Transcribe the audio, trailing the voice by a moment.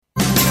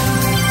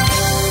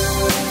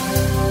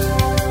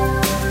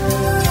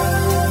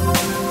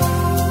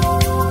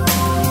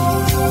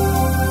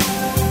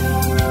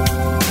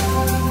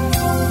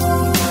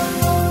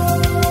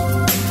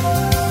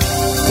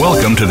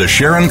Welcome to the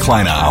Sharon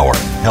Kleyne Hour,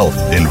 Health,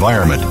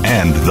 Environment,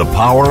 and the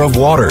Power of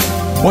Water.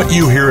 What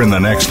you hear in the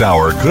next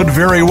hour could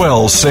very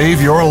well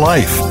save your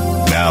life.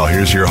 Now,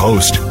 here's your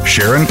host,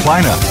 Sharon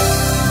Kleyne.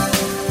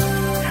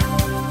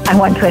 I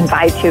want to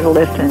invite you to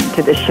listen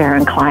to the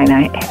Sharon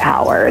Kleyne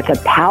Hour,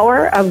 the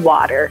power of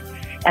water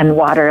and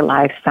water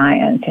life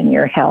science in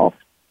your health.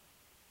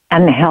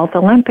 And the Health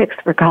Olympics,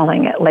 we're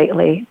calling it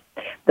lately.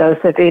 Those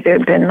of you that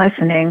have been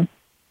listening,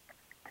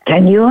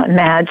 can you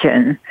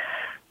imagine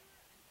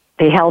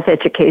the health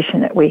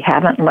education that we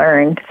haven't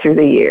learned through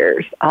the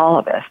years, all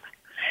of us?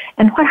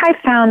 And what I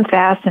found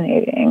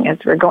fascinating is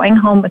we're going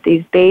home with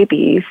these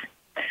babies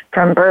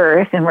from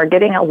birth, and we're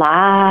getting a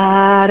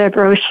lot of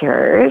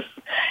brochures,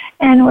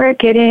 and we're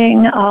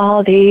getting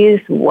all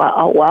these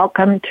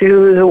welcome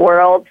to the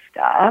world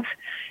stuff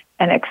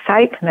and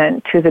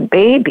excitement to the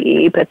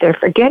baby, but they're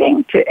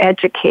forgetting to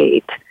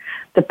educate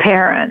the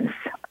parents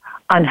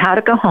on how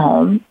to go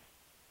home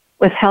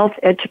with health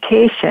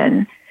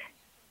education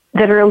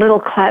that are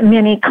little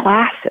mini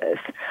classes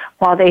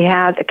while they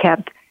have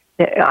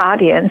the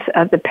audience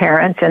of the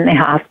parents in the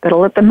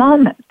hospital at the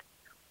moment.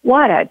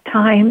 What a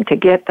time to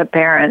get the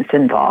parents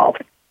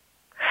involved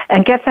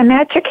and get them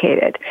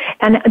educated.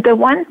 And the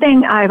one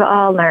thing we've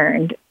all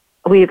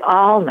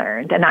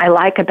learned, and I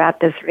like about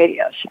this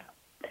radio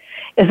show,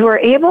 is we're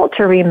able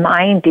to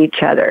remind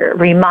each other,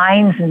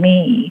 reminds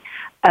me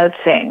of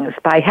things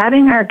by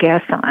having our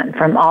guests on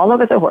from all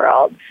over the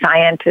world,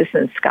 scientists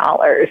and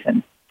scholars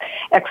and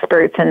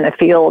experts in the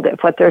field of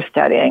what they're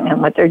studying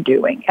and what they're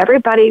doing.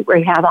 Everybody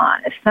we have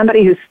on is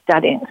somebody who's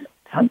studying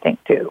something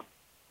too.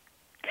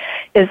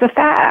 Is the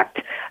fact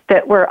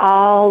that we're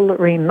all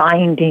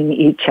reminding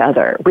each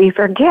other. We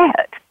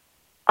forget,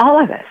 all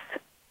of us.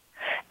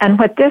 And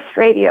what this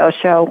radio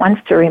show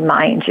wants to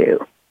remind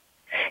you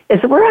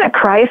is we're in a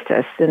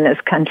crisis in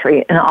this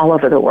country and all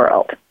over the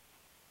world.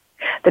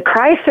 The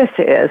crisis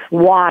is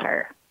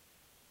water.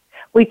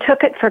 We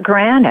took it for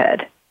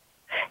granted.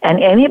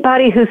 And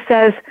anybody who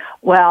says,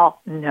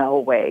 well, no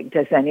way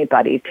does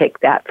anybody take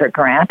that for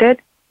granted,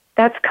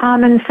 that's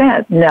common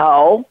sense.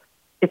 No,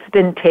 it's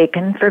been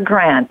taken for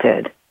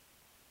granted.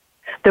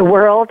 The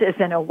world is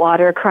in a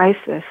water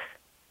crisis.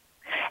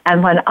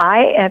 And when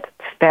I have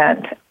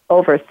spent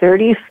over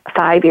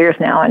 35 years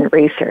now in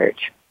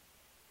research,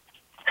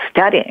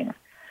 studying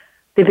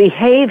the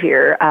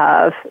behavior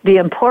of the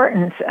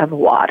importance of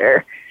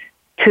water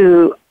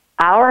to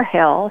our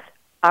health,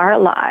 our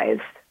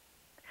lives,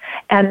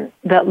 and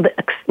the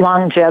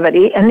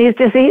longevity and these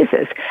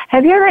diseases.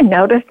 Have you ever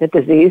noticed that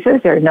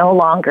diseases are no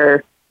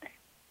longer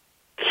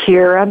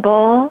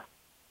curable?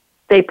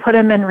 They put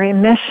them in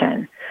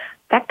remission.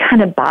 That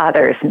kind of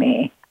bothers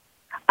me.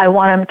 I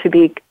want them to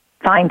be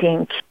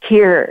finding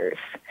cures.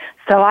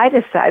 So I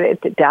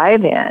decided to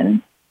dive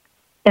in,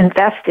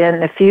 invest in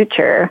the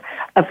future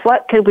of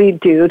what could we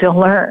do to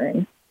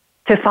learn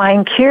to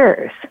find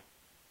cures.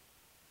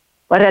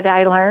 What did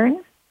I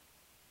learn?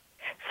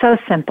 So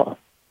simple.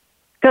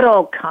 Good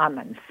old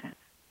common sense.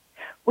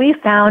 We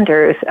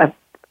founders of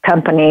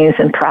companies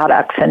and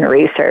products and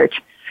research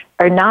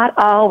are not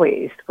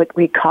always what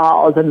we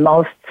call the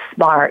most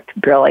smart,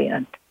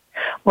 brilliant.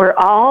 We're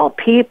all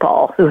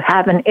people who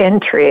have an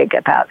intrigue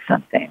about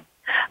something.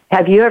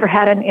 Have you ever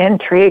had an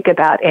intrigue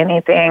about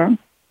anything?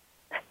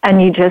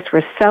 And you just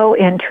were so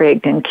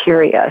intrigued and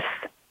curious.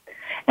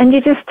 And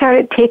you just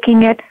started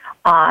taking it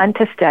on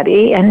to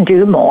study and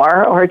do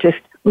more or just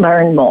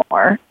learn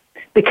more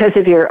because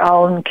of your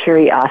own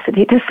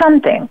curiosity to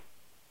something.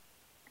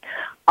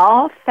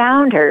 All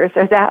founders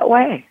are that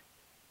way.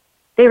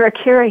 They were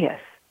curious.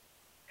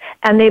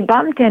 And they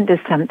bumped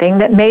into something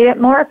that made it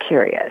more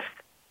curious,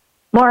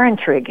 more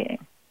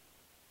intriguing.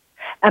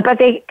 But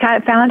they kind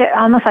of found it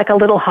almost like a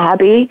little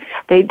hobby.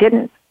 They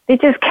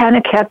just kind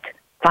of kept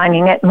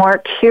finding it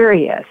more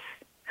curious.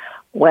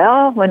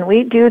 Well, when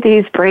we do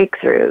these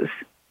breakthroughs,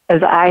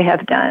 as I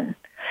have done,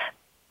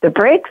 the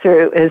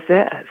breakthrough is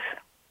this.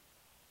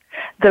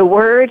 The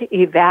word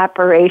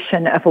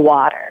evaporation of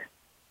water.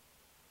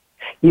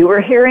 You were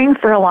hearing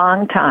for a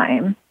long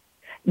time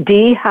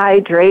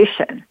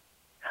dehydration,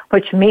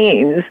 which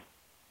means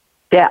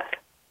death.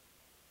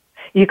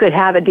 You could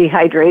have a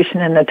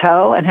dehydration in the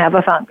toe and have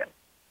a fungus.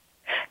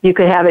 You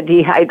could have a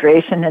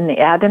dehydration in the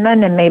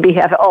abdomen and maybe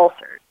have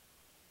ulcers.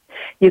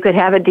 You could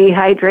have a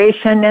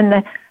dehydration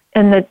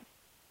in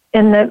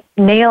the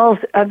nails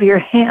of your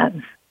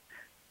hands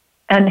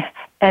and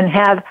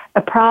have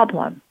a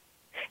problem.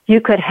 You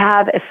could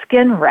have a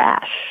skin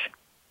rash.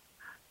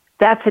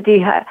 That's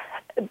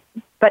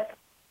but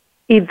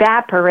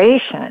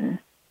evaporation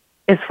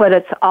is what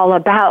it's all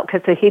about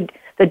because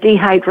the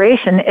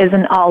dehydration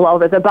isn't all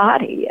over the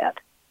body yet.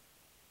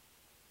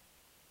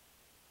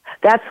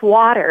 That's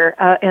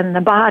water in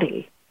the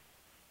body.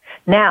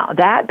 Now,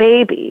 that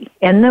baby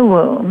in the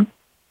womb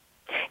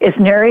is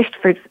nourished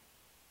for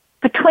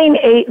between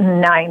 8 and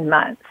 9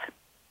 months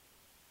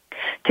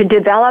to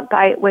develop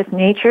with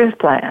nature's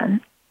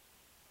plan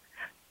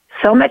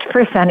so much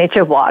percentage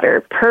of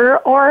water per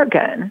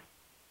organ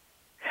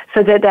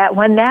so that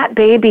when that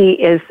baby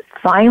is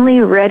finally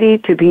ready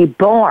to be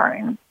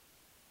born,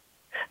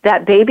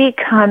 that baby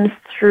comes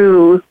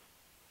through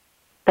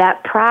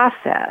that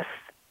process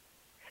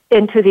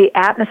into the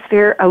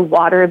atmosphere of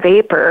water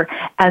vapor,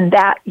 and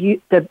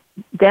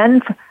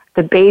then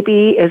the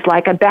baby is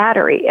like a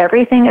battery.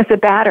 Everything is a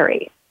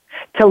battery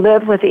to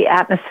live with the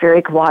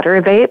atmospheric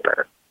water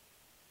vapor.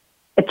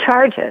 It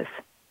charges.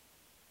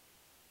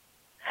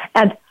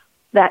 And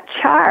that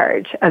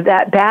charge of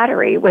that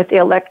battery with the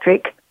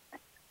electric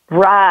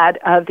rod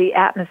of the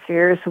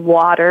atmosphere's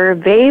water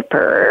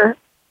vapor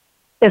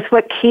is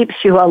what keeps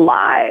you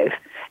alive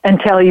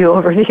until you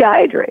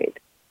over-dehydrate.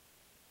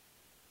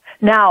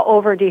 Now,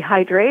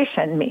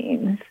 over-dehydration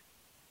means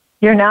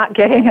you're not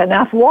getting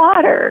enough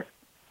water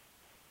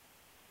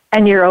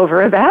and you're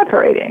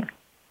over-evaporating.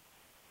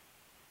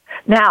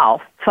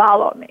 Now,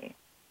 follow me.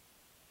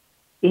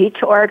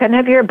 Each organ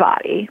of your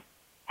body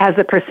has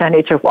a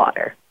percentage of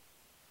water.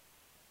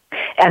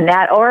 And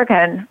that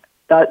organ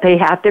that they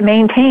have to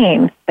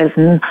maintain is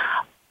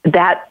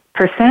that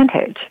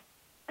percentage.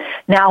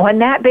 Now, when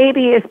that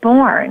baby is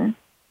born,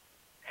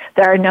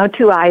 there are no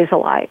two eyes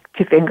alike,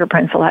 two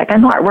fingerprints alike,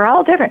 and more. We're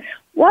all different.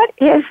 What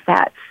is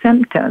that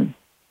symptom?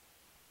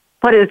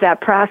 What is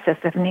that process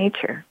of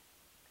nature?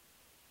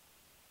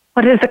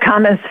 What is the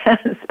common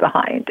sense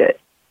behind it?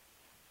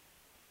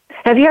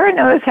 Have you ever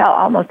noticed how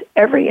almost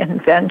every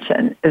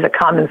invention is a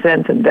common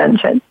sense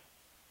invention?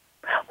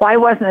 Why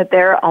wasn't it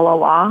there all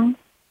along?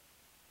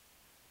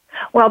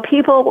 Well,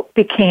 people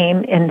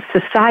became in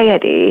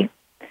society,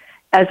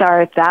 as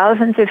our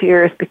thousands of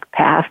years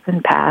passed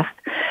and passed,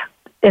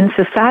 in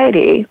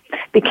society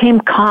became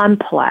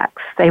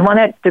complex. They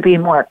wanted to be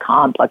more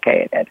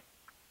complicated.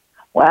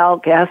 Well,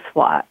 guess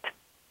what?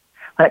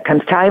 When it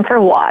comes time for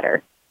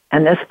water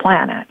and this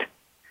planet,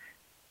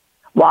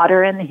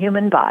 water in the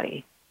human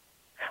body,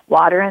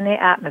 water in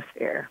the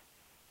atmosphere,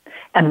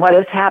 and what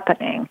is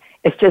happening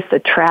is just a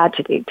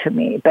tragedy to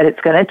me, but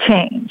it's going to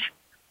change.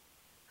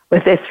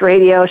 With this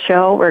radio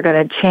show, we're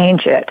going to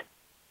change it,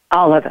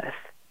 all of us.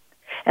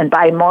 And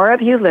by more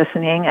of you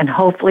listening and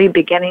hopefully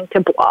beginning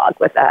to blog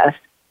with us,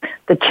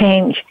 the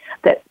change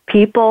that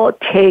people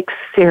take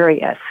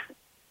serious,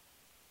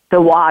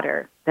 the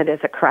water that is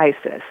a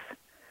crisis.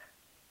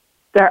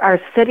 There are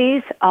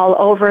cities all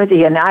over the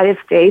United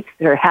States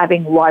that are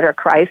having water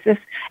crisis,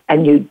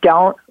 and you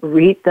don't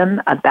read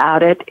them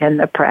about it in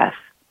the press.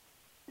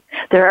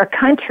 There are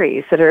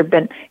countries that have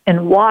been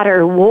in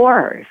water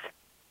wars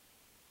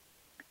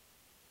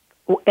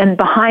and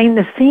behind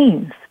the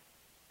scenes.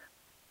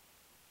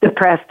 The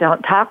press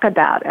don't talk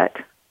about it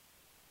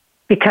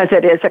because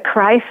it is a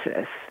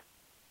crisis.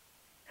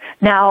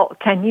 Now,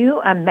 can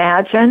you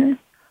imagine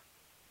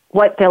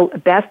what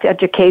the best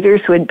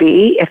educators would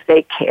be if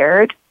they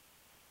cared?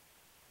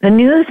 The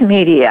news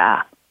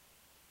media,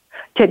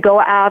 to go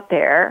out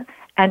there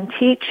and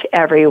teach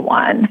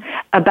everyone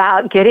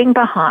about getting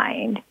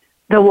behind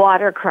the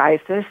water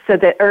crisis so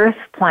that Earth's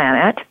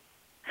planet,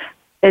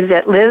 as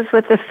it lives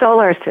with the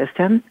solar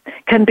system,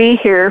 can be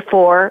here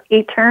for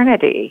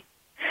eternity.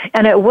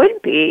 And it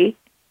would be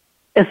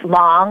as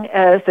long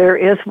as there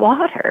is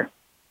water.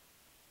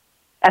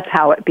 That's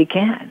how it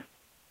began.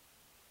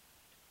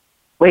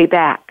 Way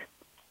back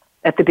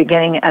at the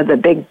beginning of the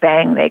Big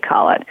Bang, they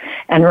call it.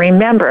 And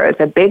remember,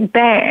 the Big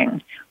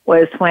Bang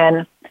was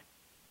when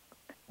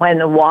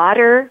the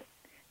water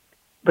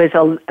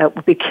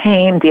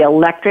became the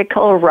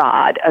electrical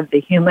rod of the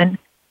human,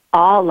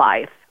 all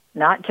life,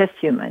 not just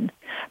human,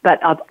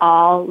 but of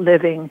all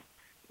living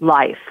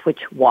life, which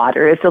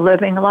water is a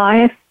living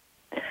life,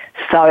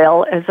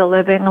 soil is a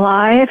living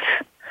life,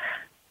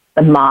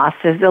 the moss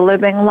is a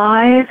living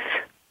life,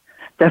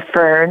 the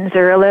ferns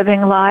are a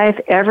living life.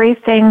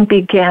 Everything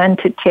began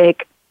to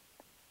take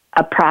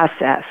a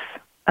process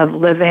of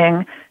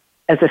living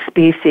as a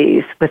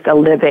species with a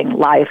living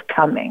life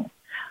coming.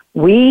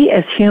 We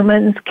as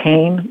humans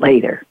came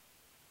later.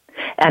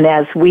 And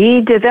as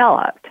we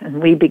developed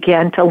and we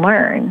began to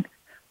learn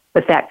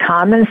with that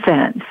common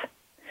sense,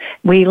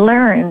 we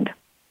learned,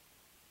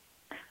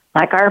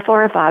 like our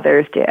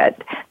forefathers did,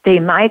 they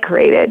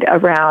migrated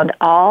around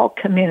all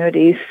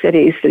communities,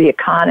 cities, the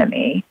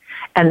economy,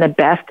 and the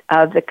best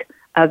of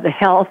the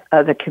health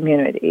of the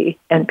community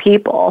and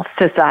people,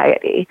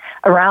 society,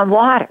 around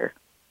water.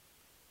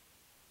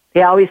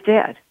 They always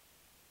did.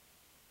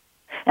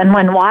 And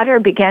when water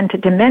began to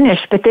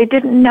diminish, but they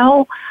didn't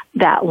know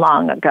that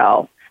long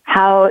ago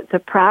how the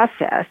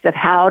process of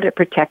how to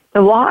protect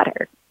the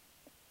water.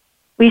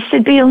 We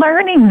should be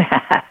learning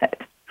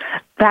that.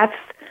 That's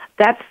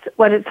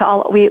what it's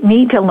all, we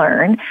need to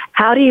learn.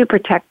 How do you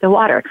protect the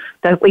water?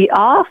 But we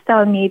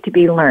also need to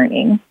be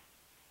learning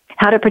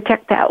how to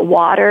protect that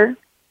water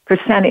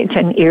percentage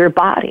in your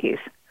bodies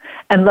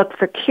and look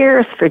for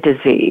cures for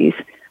disease,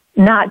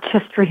 not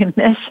just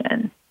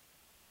remission.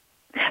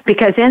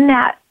 Because in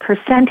that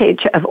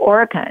percentage of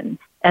organ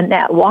and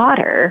that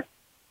water,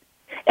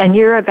 and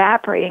you're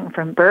evaporating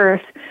from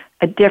birth,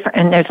 and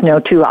there's no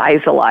two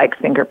eyes alike,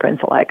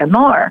 fingerprints alike, and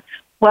more.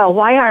 Well,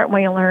 why aren't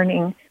we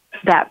learning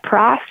that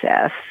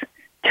process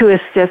to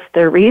assist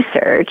the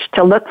research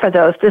to look for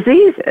those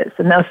diseases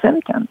and those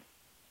symptoms?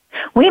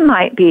 we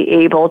might be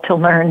able to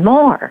learn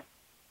more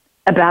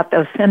about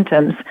those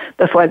symptoms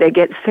before they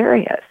get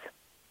serious.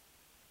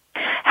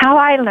 How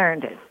I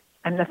learned it.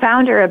 I'm the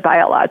founder of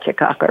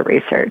Biologic Aqua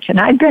Research, and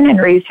I've been in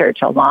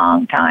research a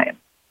long time.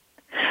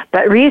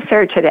 But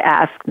research had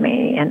asked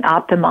me in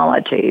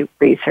ophthalmology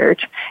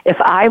research if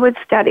I would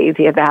study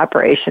the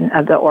evaporation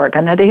of the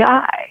organ of the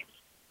eye.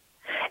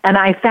 And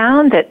I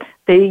found that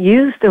they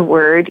used the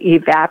word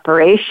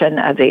evaporation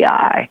of the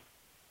eye.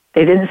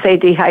 They didn't say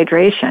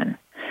dehydration.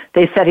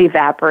 They said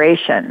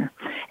evaporation.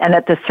 And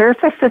at the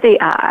surface of the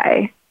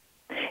eye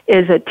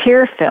is a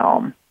tear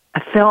film,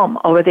 a film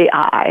over the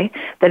eye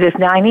that is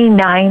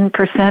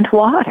 99%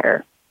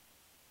 water.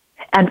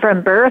 And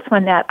from birth,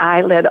 when that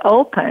eyelid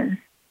opens,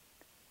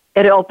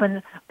 it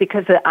opens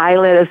because the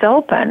eyelid is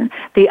open.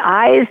 The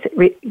eyes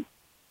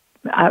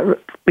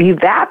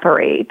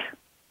evaporate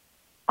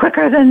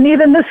quicker than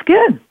even the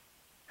skin,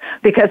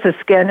 because the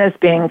skin is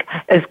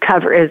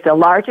the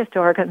largest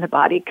organ in the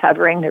body,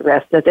 covering the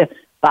rest of the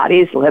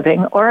body's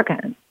living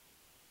organs.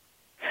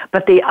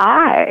 But the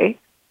eye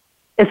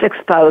is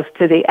exposed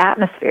to the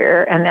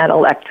atmosphere and that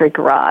electric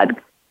rod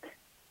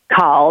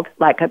called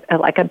like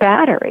a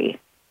battery.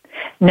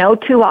 No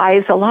two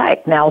eyes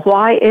alike. Now,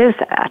 why is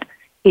that?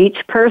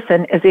 Each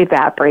person is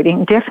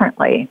evaporating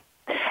differently.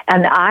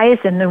 And the eyes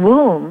in the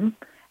womb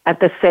at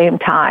the same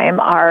time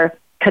are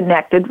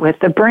connected with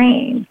the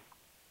brain.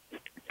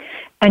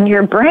 And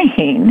your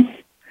brain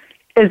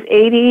is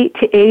 80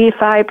 to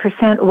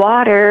 85%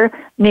 water,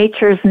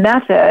 nature's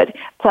method,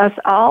 plus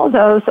all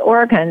those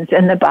organs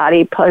in the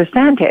body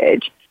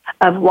percentage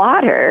of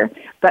water.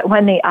 But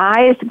when the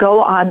eyes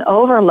go on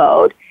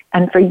overload,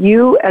 and for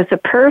you as a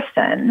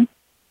person,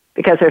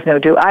 because there's no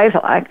two eyes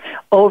alike,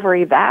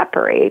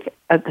 over-evaporate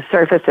at the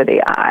surface of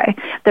the eye,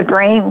 the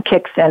brain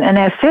kicks in and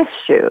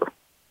assists you.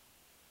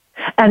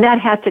 And that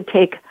has to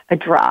take a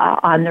draw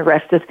on the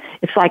rest of,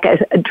 it's like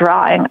a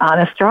drawing on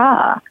a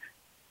straw.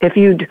 If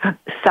you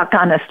suck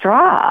on a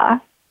straw,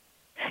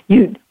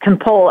 you can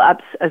pull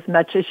up as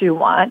much as you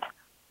want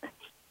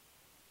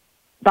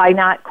by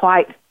not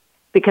quite,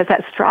 because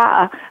that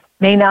straw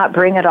may not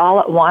bring it all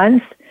at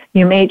once.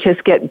 You may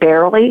just get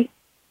barely.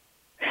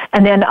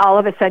 And then all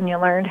of a sudden you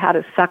learned how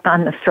to suck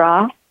on the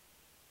straw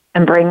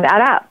and bring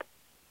that up.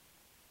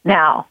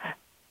 Now,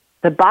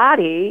 the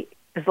body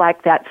is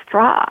like that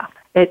straw.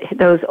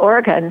 Those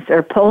organs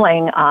are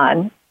pulling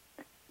on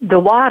the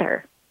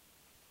water,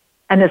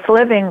 and it's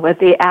living with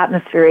the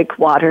atmospheric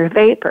water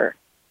vapor.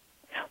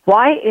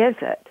 Why is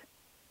it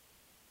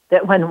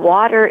that when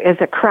water is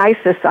a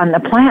crisis on the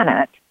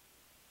planet,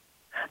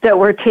 that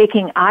we're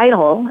taking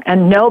idle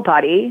and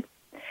nobody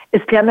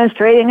is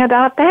demonstrating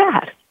about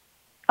that?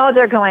 Oh,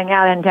 they're going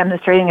out and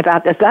demonstrating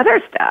about this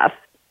other stuff.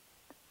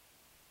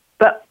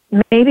 But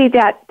maybe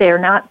that they're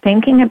not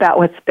thinking about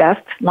what's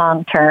best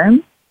long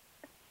term.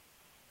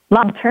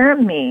 Long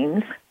term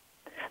means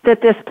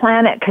that this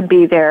planet can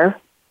be there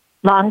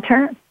long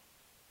term,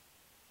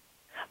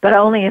 but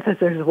only if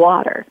there's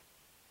water.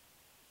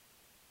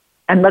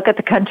 And look at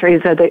the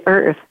countries of the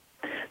earth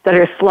that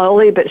are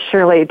slowly but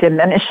surely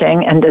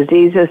diminishing and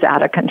diseases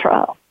out of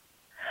control.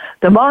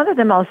 One of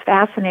the most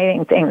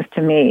fascinating things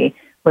to me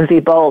was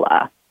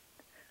Ebola.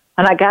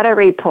 And I got a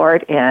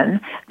report in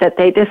that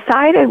they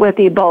decided with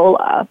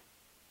Ebola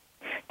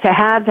to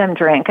have them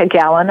drink a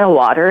gallon of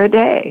water a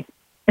day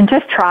and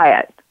just try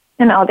it.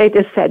 They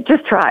just said,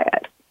 just try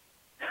it.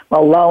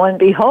 Well, lo and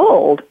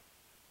behold,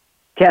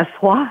 guess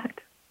what?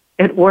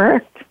 It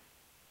worked.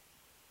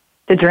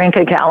 To drink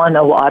a gallon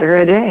of water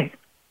a day.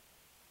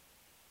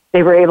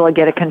 They were able to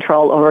get a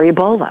control over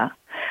Ebola.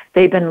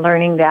 They've been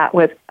learning that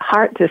with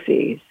heart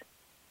disease.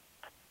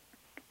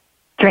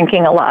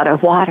 Drinking a lot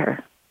of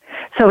water.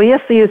 So we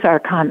just use our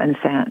common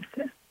sense.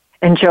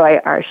 Enjoy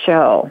our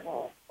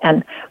show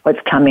and what's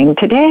coming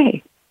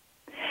today.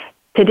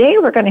 Today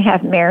we're going to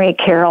have Mary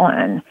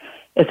Carolyn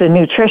is a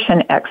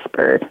nutrition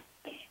expert,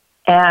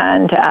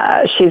 and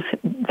she's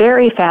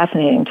very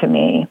fascinating to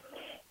me.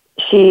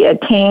 She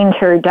attained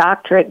her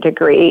doctorate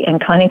degree in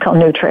clinical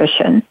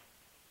nutrition,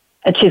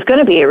 and she's going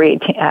to be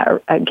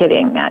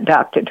getting that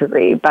doctorate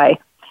degree in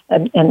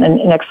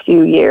the next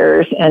few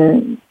years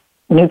in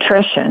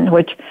nutrition,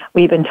 which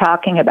we've been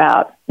talking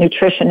about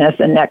nutrition as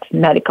the next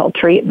medical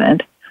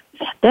treatment.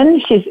 Then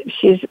she's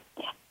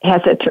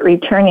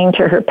returning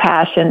to her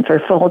passion for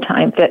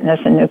full-time fitness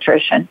and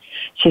nutrition.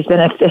 She's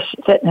been a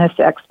fitness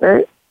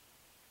expert.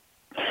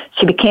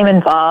 She became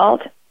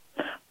involved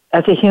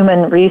as a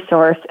human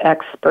resource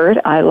expert.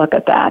 I look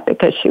at that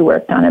because she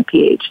worked on a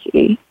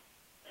PhD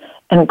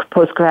and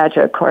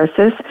postgraduate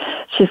courses.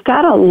 She's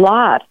got a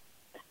lot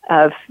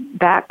of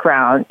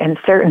background in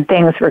certain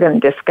things we're going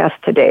to discuss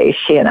today,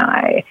 she and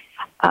I,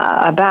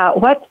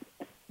 about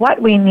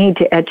what we need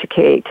to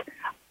educate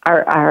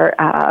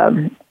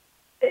our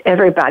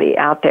everybody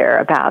out there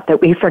about that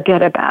we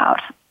forget about.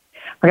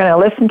 We're going to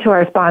listen to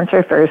our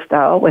sponsor first,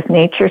 though, with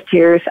Nature's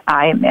Tears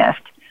Eye Mist.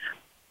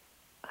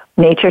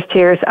 Nature's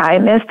Tears Eye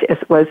Mist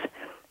was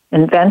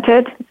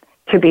invented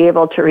to be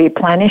able to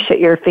replenish at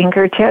your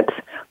fingertips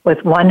with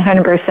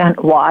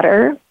 100%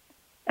 water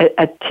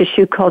a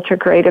tissue culture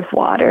grade of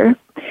water,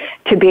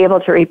 to be able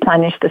to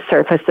replenish the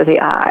surface of the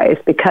eyes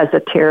because the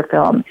tear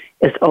film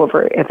is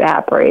over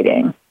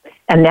evaporating.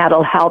 And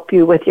that'll help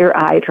you with your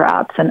eye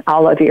drops and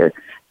all of your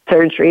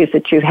surgeries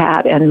that you've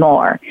had and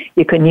more.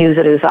 You can use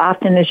it as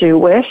often as you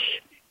wish.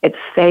 It's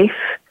safe,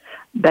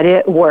 but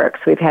it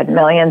works. We've had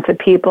millions of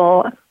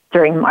people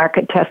during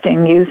market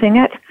testing using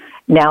it.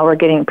 Now we're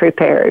getting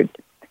prepared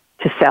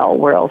to sell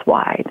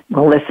worldwide.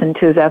 We'll listen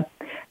to the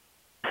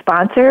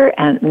sponsor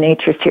and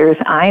Nature's Tears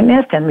Eye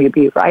Mist, and we'll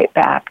be right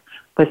back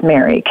with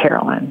Mary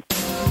Carolyn.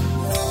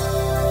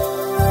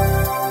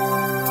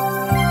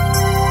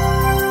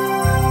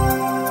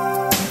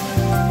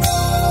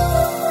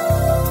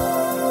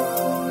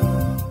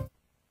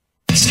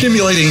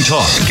 Stimulating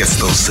talk. Gets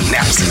those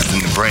synapses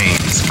in the brain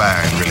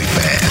firing really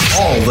fast.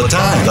 All the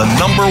time. The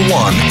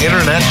 #1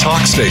 Internet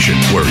talk station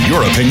where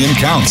your opinion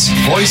counts.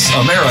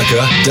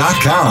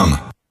 VoiceAmerica.com.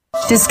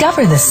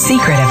 Discover the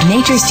secret of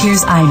Nature's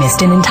Tears Eye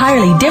Mist, an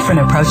entirely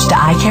different approach to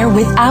eye care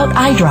without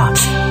eye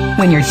drops.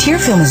 When your tear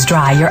film is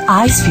dry, your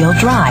eyes feel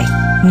dry.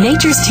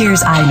 Nature's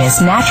Tears Eye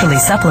Mist naturally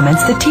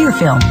supplements the tear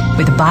film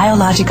with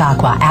Biologic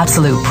Aqua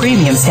Absolute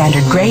Premium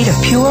Standard Grade of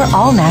pure,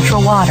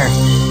 all-natural water.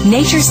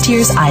 Nature's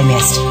Tears Eye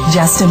Mist,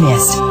 just a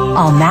mist.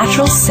 All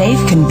natural, safe,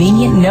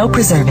 convenient, no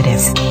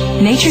preservatives.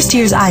 Nature's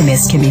Tears Eye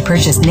Mist can be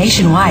purchased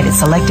nationwide at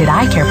selected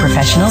eye care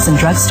professionals and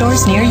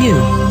drugstores near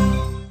you.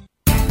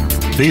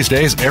 These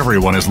days,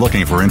 everyone is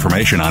looking for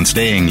information on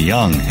staying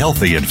young,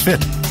 healthy, and fit.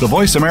 The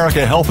Voice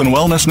America Health and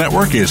Wellness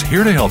Network is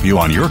here to help you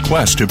on your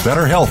quest to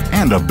better health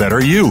and a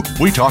better you.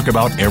 We talk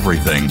about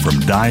everything from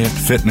diet,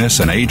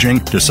 fitness, and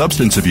aging to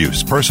substance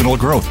abuse, personal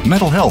growth,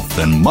 mental health,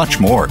 and much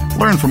more.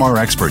 Learn from our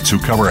experts who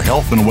cover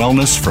health and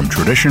wellness from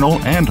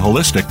traditional and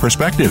holistic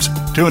perspectives.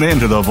 Tune in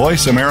to the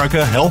Voice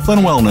America Health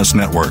and Wellness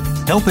Network.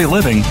 Healthy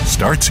living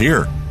starts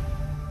here.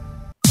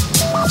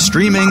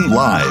 Streaming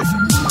live.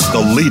 The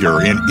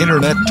leader in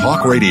Internet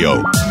talk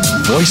radio.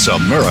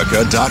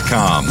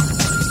 VoiceAmerica.com.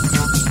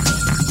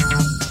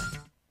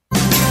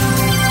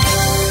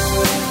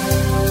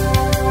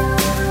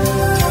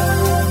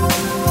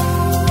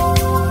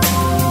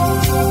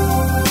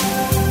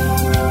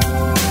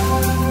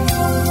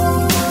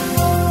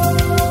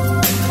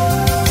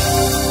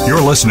 You're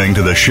listening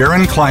to the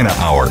Sharon Kleina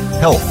Hour,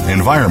 Health,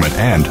 Environment,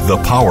 and the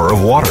Power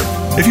of Water.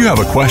 If you have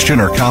a question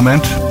or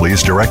comment,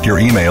 please direct your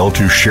email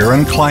to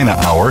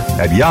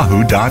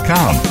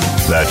SharonKleinaHour@yahoo.com.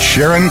 That's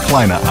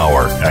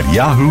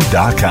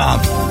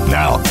SharonKleinaHour@yahoo.com.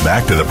 Now,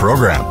 back to the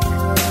program.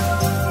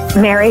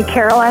 Mary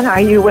Carolyn, are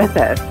you with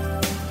us?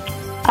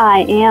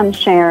 I am,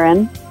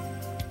 Sharon.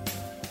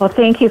 Well,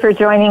 thank you for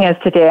joining us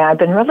today. I've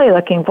been really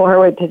looking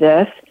forward to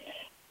this.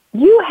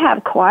 You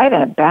have quite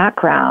a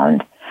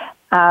background.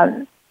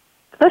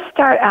 Let's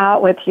start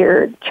out with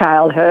your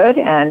childhood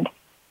and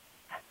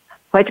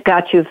what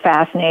got you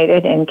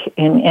fascinated and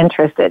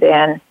interested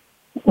in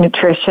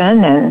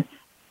nutrition and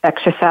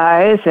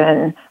exercise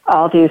and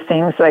all these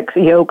things like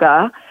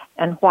yoga,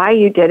 and why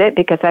you did it,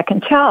 because I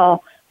can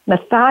tell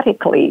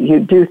methodically you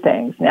do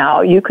things.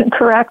 Now, you can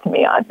correct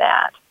me on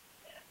that,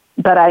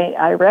 but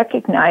I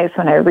recognize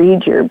when I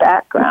read your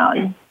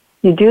background,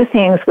 you do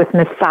things with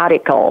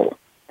methodical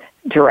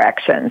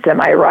directions. Am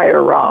I right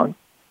or wrong?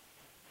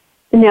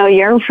 No,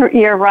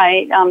 you're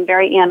right. I'm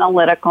very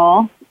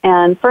analytical.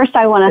 And first,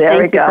 I want to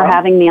thank you for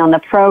having me on the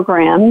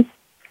program.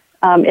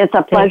 It's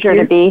a pleasure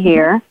to be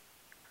here.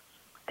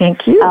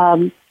 Thank you.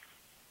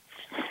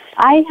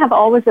 I have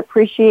always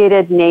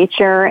appreciated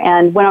nature,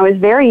 and when I was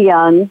very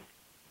young,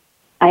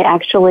 I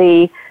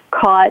actually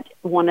caught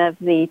one of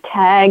the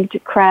tagged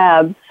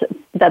crabs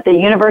that the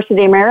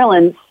University of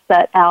Maryland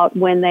set out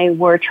when they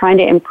were trying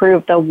to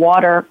improve the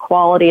water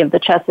quality of the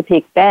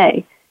Chesapeake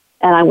Bay.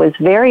 And I was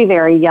very,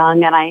 very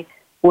young, and I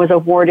was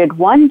awarded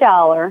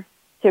 $1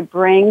 to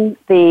bring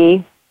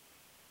the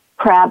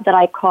crab that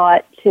I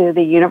caught to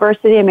the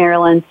University of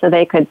Maryland so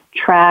they could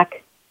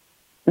track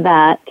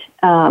that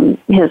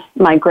his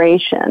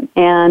migration.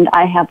 And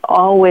I have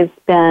always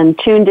been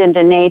tuned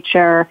into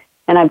nature,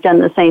 and I've done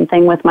the same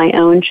thing with my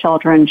own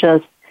children.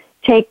 Just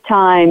take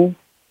time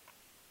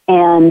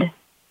and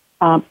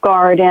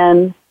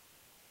garden,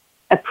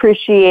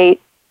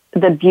 appreciate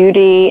the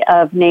beauty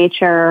of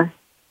nature,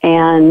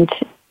 and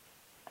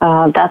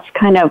that's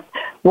kind of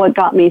what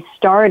got me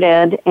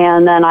started.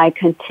 And then I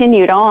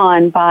continued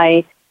on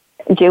by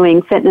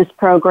doing fitness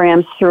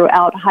programs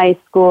throughout high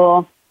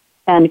school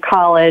and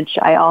college.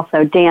 I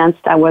also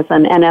danced. I was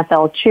an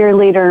NFL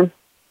cheerleader.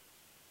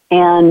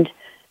 And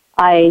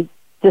I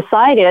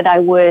decided I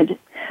would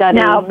study.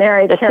 Now,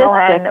 Mary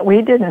Carolyn,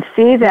 we didn't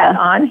see that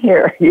on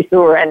here. You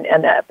were an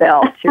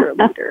NFL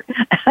cheerleader.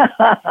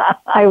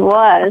 I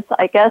was.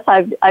 I guess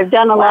I've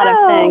done a lot of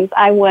things.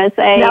 I was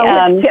a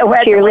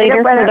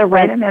cheerleader for the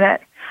Reds. Wait a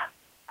minute.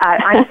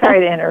 I'm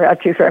sorry to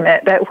interrupt you for a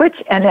minute, but which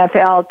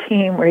NFL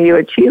team were you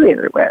a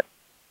cheerleader with?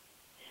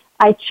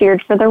 I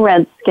cheered for the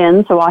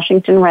Redskins, the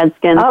Washington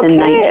Redskins, in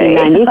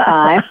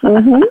 1995.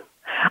 Mm-hmm.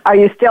 Are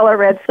you still a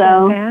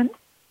Redskins fan?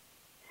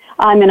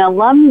 I'm an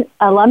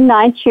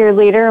alumni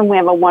cheerleader, and we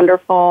have a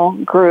wonderful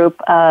group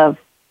of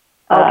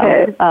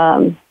Okay.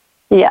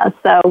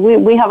 So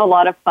we have a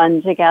lot of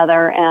fun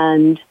together,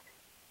 and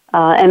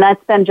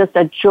that's been just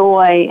a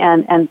joy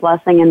and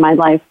blessing in my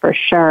life for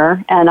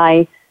sure. And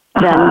I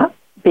then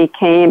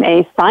became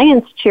a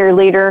science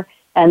cheerleader,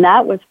 and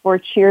that was for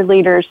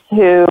cheerleaders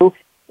who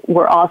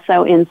were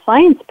also in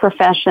science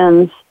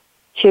professions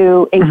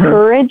to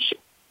encourage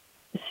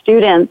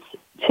students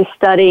to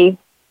study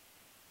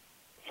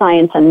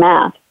science and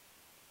math.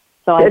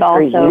 So I've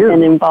also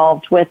been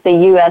involved with the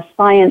U.S.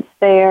 Science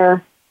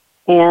Fair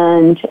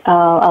and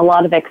a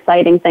lot of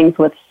exciting things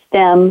with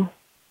STEM.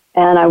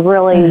 And I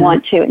really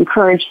want to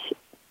encourage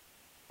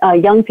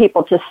young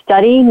people to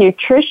study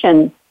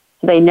nutrition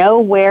so they know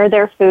where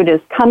their food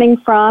is coming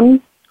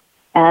from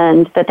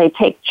and that they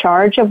take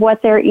charge of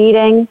what they're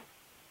eating,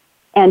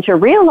 and to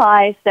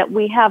realize that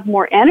we have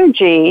more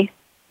energy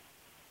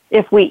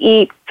if we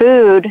eat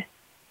food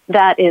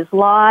that is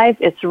live,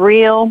 it's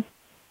real,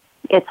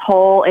 it's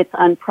whole, it's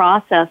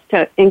unprocessed,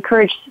 to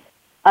encourage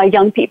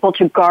young people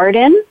to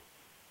garden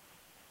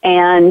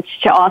and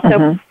to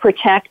also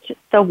protect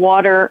the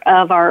water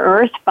of our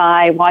earth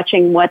by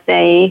watching what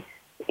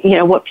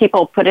what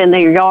people put in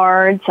their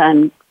yards,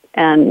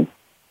 and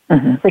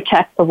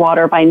protect the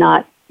water by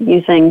not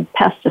using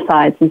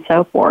pesticides and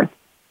so forth.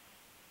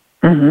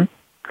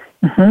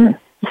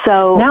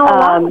 So now,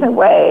 along the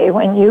way,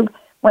 when you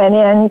went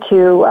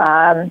into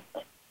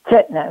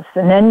fitness,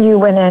 and then you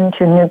went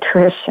into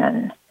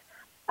nutrition,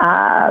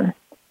 then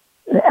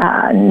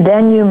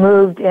you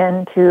moved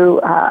into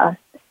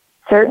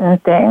certain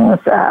things,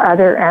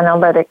 other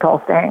analytical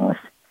things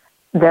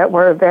that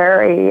were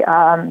very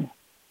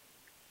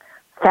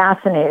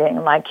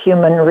fascinating, like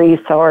human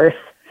resource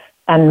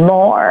and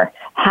more.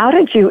 How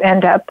did you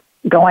end up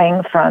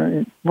going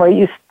from where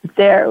you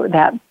there,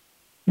 that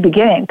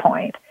beginning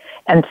point,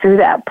 and through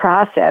that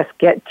process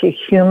get to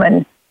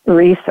human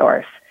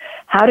resource?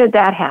 How did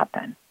that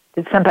happen?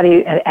 Did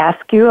somebody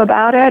ask you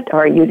about it,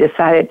 or you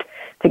decided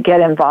to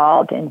get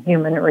involved in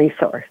human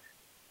resource?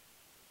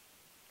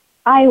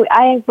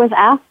 I was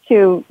asked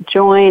to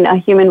join a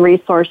human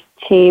resource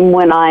team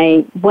when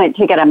I went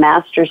to get a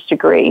master's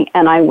degree,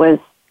 and I was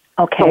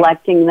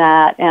selecting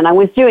that, and I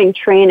was doing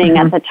training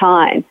at the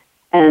time,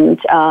 and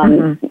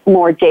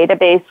more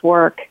database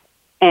work,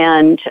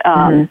 and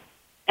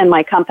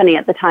my company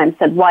at the time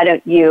said, why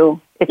don't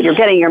you, if you're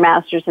getting your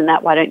master's in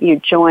that, why don't you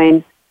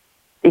join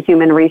the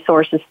human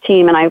resources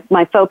team? And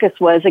my focus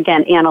was,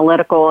 again,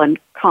 analytical and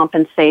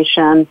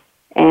compensation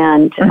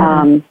and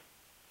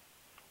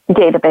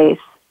database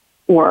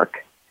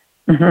work.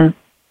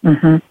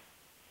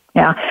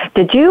 Yeah.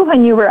 Did you,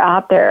 when you were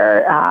out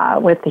there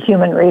with the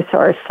human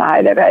resource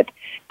side of it,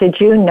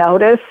 did you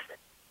notice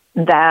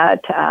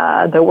that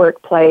the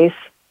workplace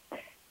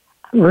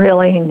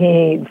really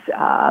needs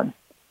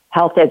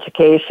health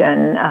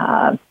education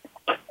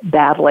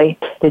badly?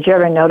 Did you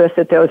ever notice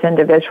that those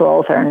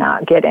individuals are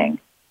not getting,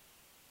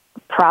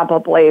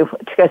 probably,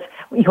 because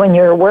when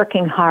you're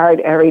working hard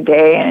every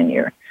day and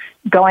you're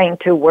going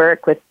to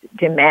work with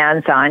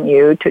demands on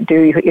you to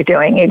do what you're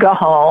doing, you go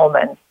home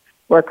and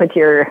work with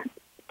your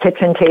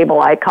kitchen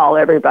table. I call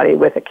everybody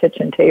with a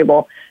kitchen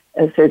table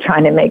as they're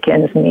trying to make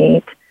ends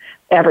meet.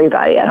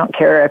 Everybody, I don't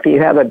care if you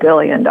have $1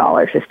 billion,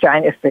 is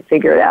trying to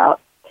figure it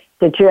out.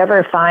 Did you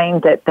ever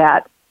find that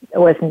that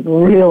was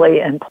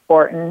really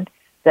important,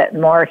 that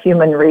more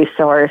human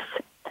resource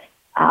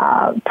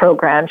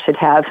programs should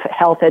have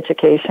health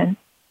education?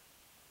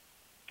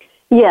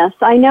 Yes,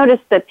 I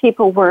noticed that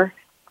people were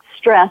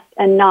stressed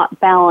and not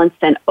balanced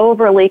and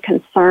overly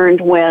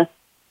concerned with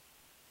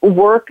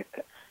work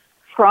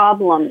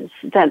problems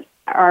that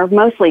are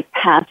mostly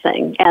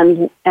passing,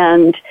 and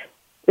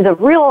the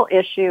real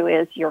issue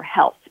is your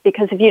health,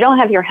 because if you don't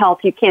have your health,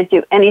 you can't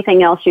do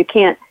anything else. You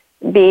can't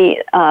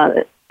be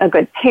a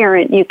good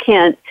parent, you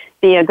can't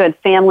be a good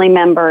family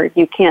member,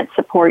 you can't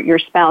support your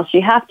spouse.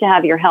 You have to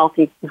have your health.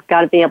 You've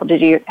got to be able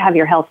to have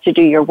your health to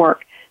do your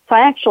work. So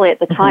I actually at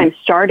the time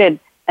started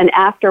an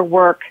after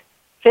work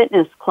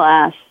fitness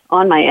class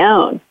on my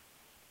own,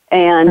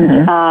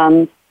 and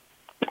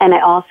I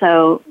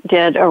also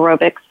did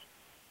aerobics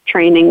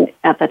training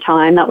at the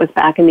time. That was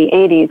back in the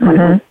 80s when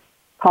it was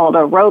called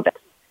aerobics.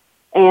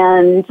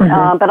 And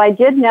but I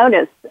did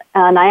notice,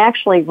 and I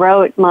actually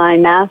wrote my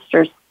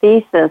master's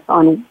thesis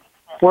on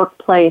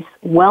workplace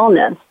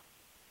wellness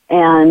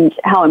and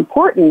how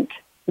important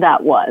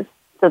that was.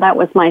 So that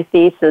was my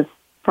thesis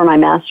for my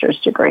master's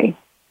degree.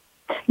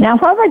 Now,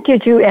 what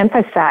did you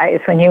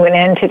emphasize when you went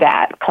into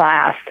that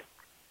class?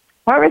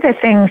 What were the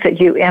things that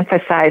you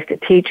emphasized to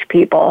teach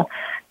people?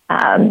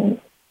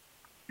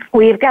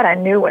 We've got a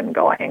new one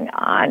going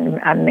on.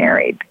 I'm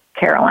married,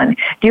 Carolyn.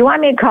 Do you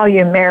want me to call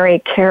you Mary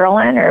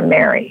Carolyn or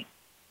Mary?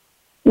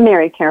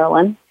 Mary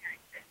Carolyn.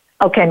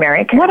 Okay,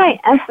 Mary Carolyn.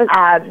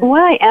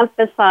 What I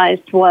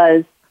emphasized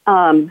was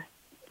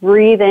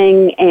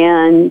breathing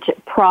and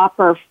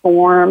proper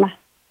form.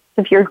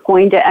 If you're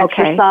going to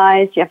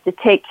exercise, you have to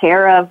take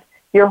care of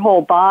your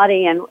whole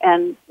body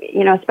and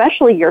you know,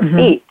 especially your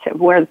feet, to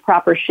wear the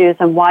proper shoes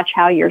and watch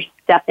how you're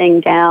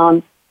stepping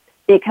down,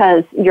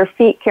 because your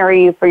feet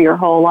carry you for your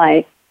whole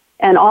life.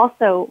 and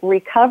also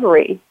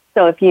recovery.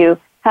 So if you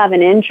have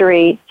an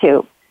injury,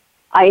 to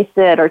ice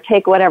it or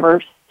take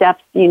whatever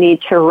steps you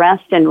need to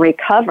rest and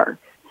recover,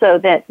 so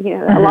that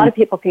a lot of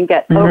people can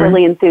get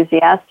overly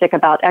enthusiastic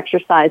about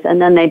exercise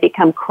and then they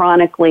become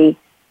chronically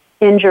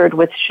injured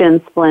with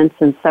shin splints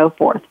and so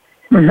forth.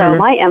 So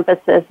my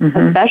emphasis,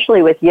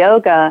 especially with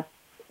yoga,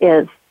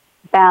 is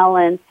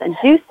balance and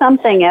do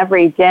something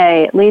every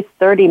day, at least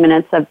 30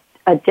 minutes of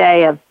a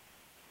day of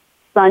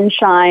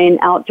sunshine,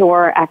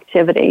 outdoor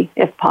activity,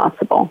 if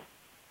possible.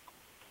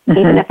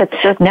 Even if it's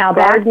just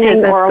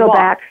gardening or a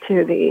walk.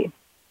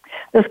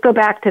 Let's go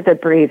back to the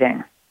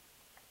breathing.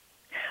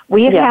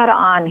 We've had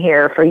on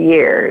here for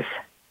years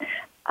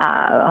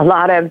a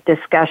lot of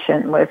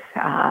discussion with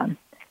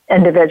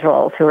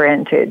individuals who are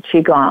into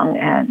Qigong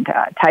and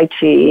Tai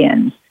Chi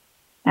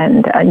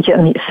and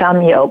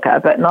some yoga,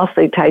 but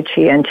mostly Tai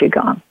Chi and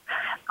Qigong,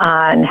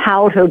 on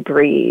how to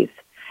breathe.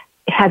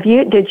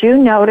 Did you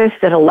notice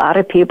that a lot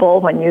of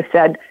people, when you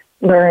said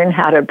learn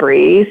how to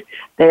breathe,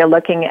 they're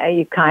looking at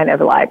you kind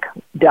of like,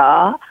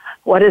 duh,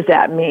 what does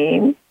that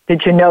mean?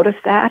 Did you notice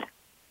that?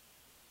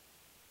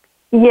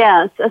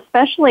 Yes,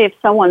 especially if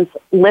someone's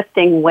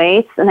lifting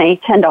weights and they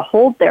tend to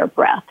hold their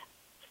breath.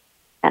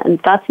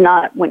 And that's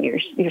not when you're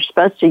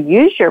supposed to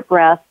use your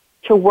breath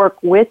to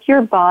work with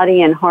your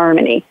body in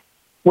harmony.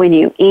 When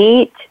you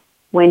eat,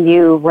 when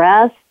you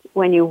rest,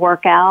 when you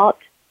work out,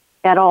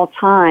 at all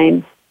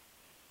times,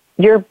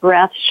 your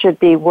breath should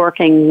be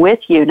working with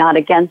you, not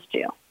against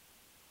you.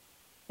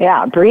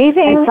 Yeah,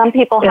 breathing and some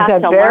people have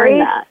is to a very learn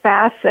that.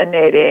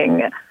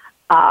 Fascinating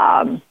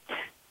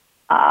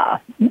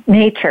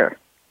nature.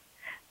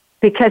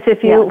 Because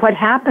what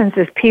happens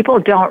is people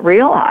don't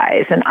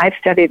realize, and I've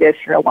studied this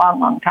for a long,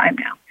 long time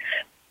now,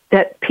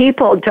 that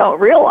people don't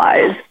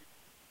realize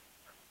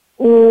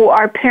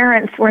our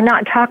parents were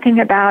not talking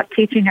about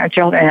teaching our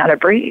children how to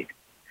breathe.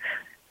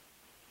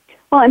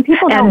 Well, and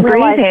people don't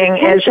realize the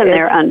tension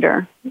they're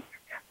under.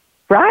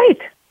 Right.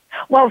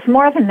 Well, it's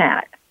more than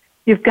that.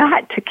 You've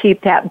got to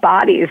keep that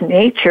body's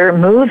nature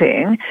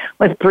moving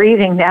with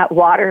breathing that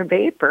water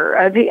vapor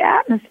of the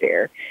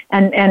atmosphere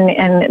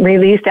and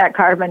release that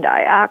carbon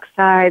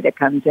dioxide that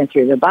comes in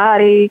through the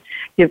body.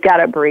 You've got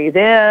to breathe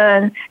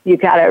in.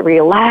 You've got to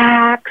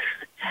relax.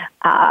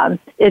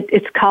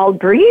 It's called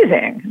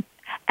breathing,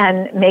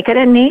 and make it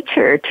a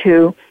nature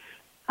to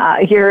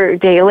your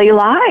daily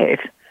life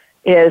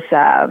is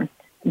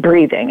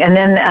breathing. And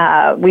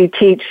then we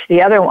teach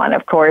the other one,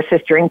 of course,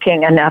 is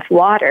drinking enough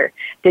water.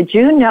 Did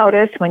you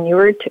notice when you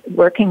were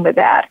working with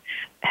that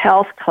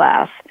health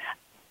class,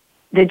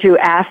 did you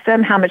ask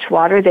them how much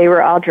water they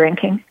were all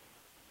drinking?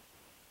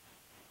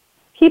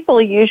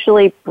 People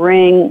usually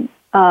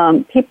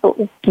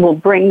people will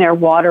bring their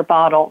water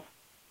bottle.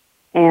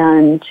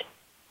 And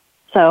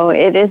so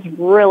it is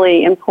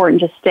really important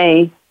to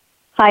stay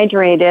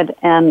hydrated.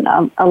 And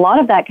a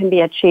lot of that can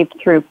be achieved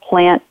through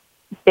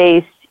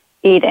plant-based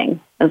eating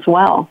as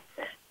well.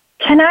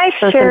 Can I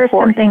share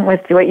something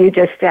with what you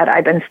just said?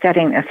 I've been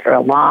studying this for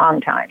a long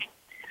time.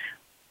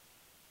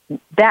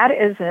 That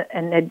is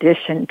an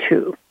addition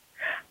to.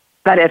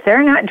 But if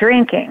they're not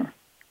drinking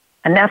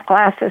enough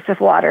glasses of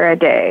water a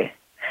day,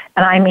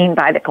 and I mean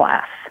by the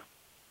glass,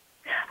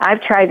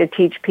 I've tried to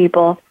teach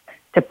people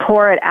to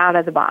pour it out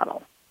of the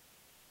bottle.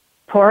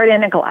 Pour it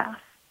in a glass.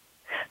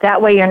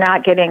 That way you're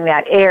not getting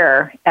that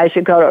air as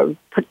you go to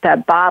put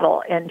that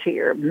bottle into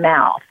your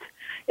mouth.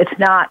 It's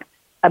not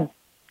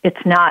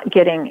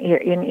getting,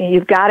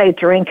 you've got to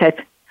drink it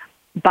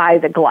by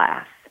the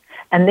glass.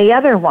 And the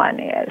other one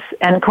is,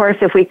 and of course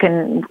if we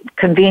can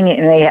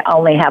conveniently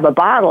only have a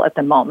bottle at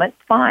the moment,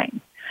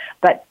 fine.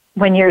 But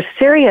when you're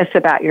serious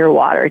about your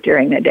water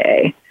during the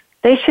day,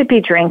 they should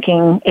be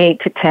drinking 8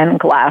 to 10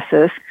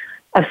 glasses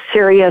of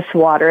serious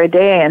water a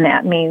day, and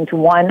that means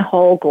one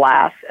whole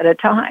glass at a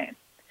time.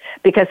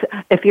 Because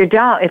if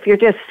you're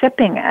just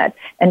sipping it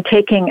and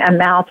taking a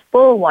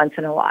mouthful once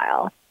in a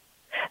while,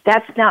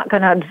 that's not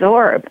going to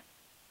absorb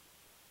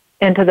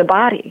into the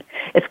body.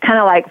 It's kind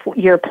of like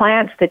your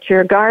plants that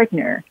you're a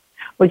gardener.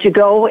 Would you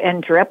go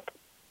and drip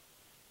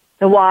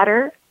the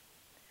water,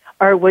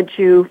 or would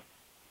you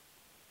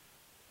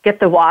get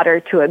the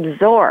water to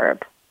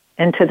absorb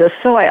into the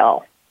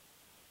soil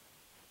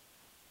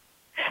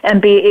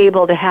and be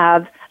able to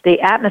have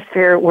the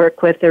atmosphere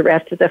work with the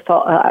rest of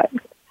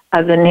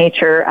the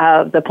nature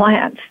of the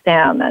plant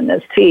stem and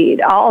the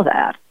seed, all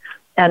that,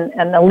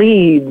 and the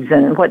leaves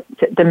and what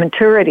the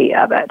maturity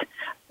of it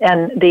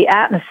and the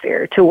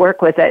atmosphere to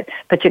work with it.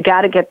 But you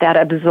got to get that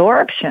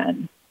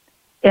absorption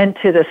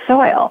into the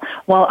soil.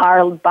 Well,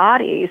 our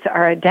bodies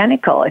are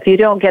identical. If you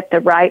don't get the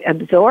right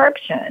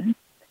absorption,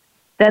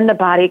 then the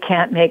body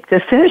can't make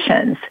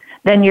decisions.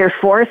 Then you're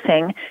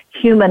forcing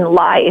human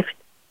life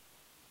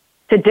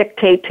to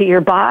dictate to your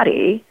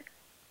body,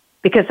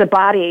 because the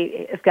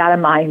body has got a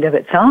mind of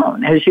its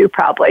own, as you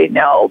probably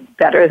know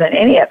better than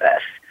any of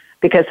us,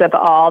 because of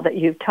all that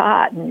you've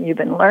taught and you've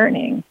been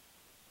learning.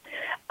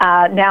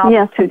 Now,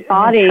 yes, the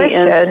body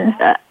is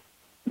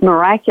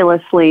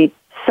miraculously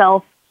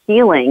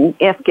self-healing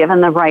if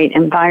given the right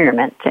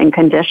environment and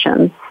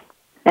conditions.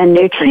 and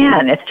it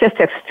can. It's just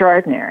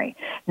extraordinary.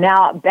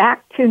 Now,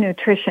 back to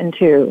nutrition,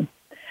 too.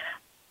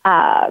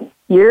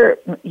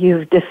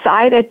 You've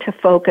decided to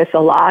focus a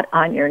lot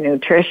on your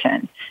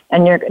nutrition,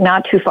 and you're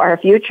not too far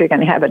future, you're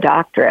going to have a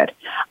doctorate.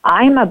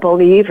 I'm a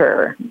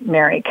believer,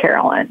 Mary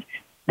Carolyn,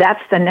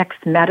 that's the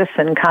next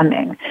medicine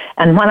coming.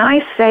 And when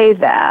I say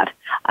that,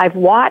 I've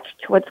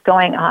watched what's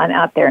going on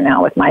out there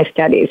now with my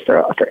studies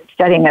for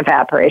studying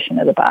evaporation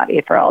of the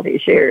body for all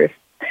these years.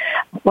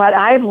 What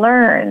I've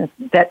learned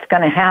that's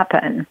going to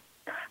happen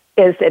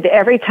is that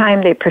every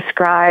time they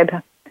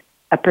prescribe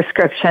a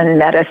prescription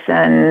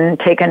medicine,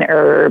 take an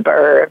herb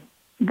or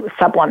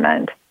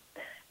supplement,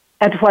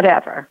 and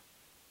whatever,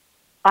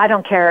 I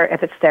don't care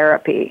if it's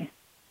therapy,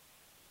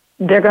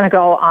 they're going to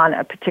go on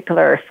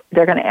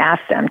they're going to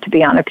ask them to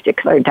be on a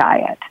particular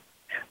diet.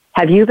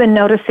 Have you been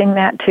noticing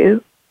that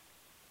too?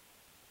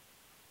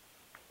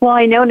 Well,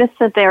 I noticed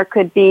that there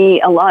could be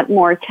a lot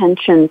more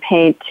attention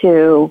paid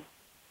to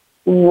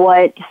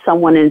what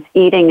someone is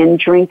eating and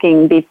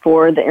drinking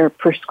before they're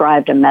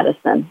prescribed a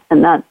medicine.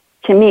 And that,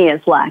 to me,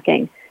 is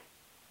lacking.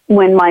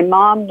 When my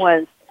mom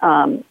was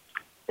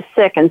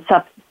sick and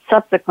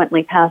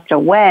subsequently passed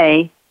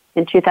away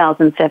in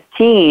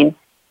 2015,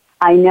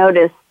 I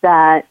noticed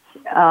that,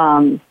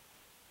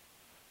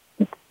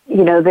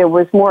 there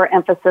was more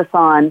emphasis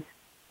on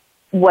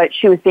what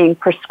she was being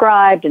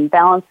prescribed and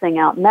balancing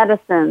out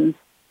medicines.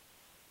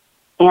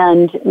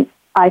 And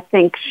I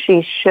think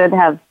she should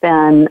have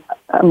been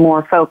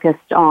more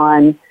focused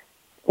on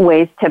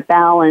ways to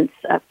balance,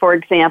 for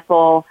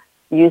example,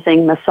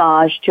 using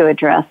massage to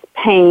address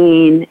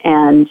pain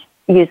and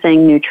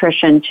using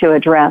nutrition to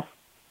address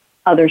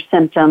other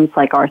symptoms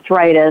like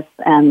arthritis,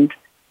 and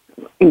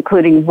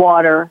including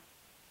water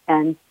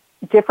and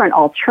different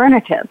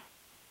alternatives,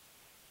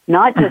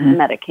 not just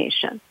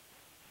medication.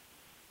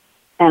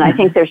 And I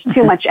think there's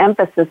too much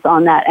emphasis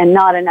on that and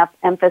not enough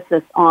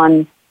emphasis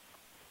on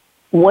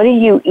what are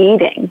you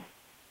eating.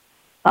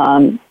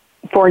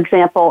 For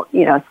example,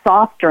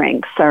 soft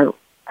drinks are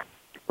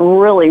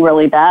really,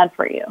 really bad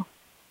for you.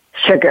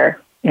 Sugar,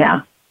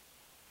 yeah.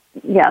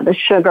 Yeah, the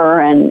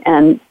sugar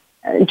and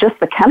just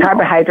the chemicals.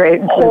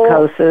 Carbohydrate and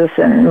glucoses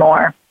and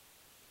more.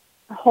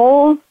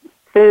 Whole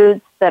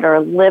foods that are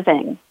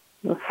living,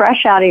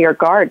 fresh out of your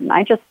garden.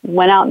 I just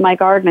went out in my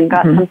garden and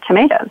got some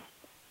tomatoes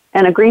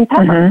and a green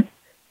pepper.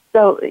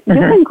 So you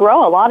can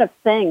grow a lot of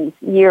things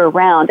year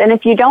round. And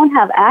if you don't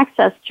have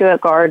access to a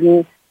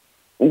garden,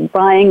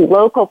 buying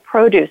local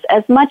produce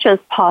as much as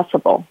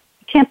possible.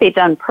 It can't be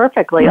done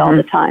perfectly all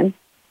the time.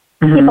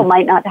 People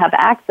might not have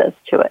access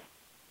to it.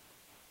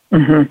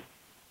 But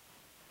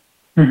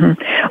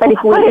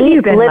if we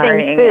eat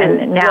living food,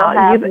 and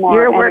now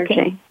you're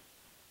working.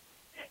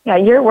 Yeah,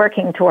 you're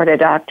working toward a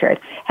doctorate.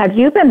 Have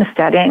you been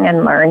studying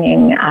and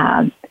learning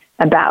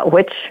about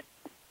which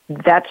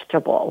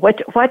vegetable,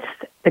 what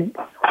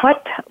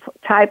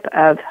type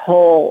of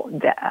whole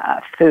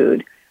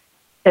food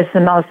is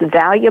the most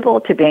valuable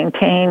to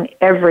maintain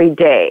every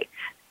day?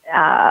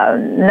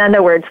 In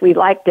other words, we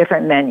like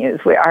different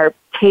menus. Our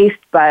taste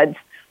buds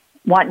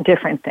want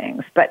different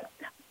things. But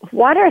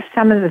what are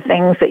some of the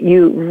things that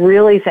you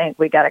really think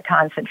we got to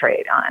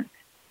concentrate on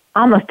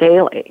almost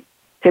daily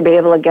to be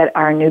able to get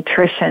our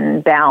nutrition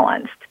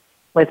balanced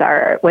with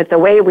the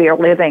way we are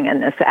living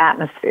in this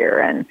atmosphere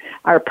and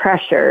our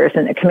pressures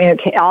and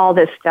all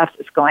this stuff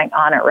that's going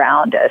on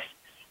around us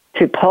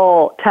to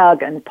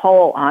tug and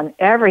pull on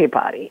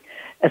everybody?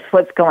 Is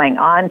what's going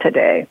on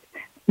today.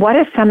 What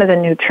are some of the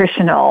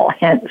nutritional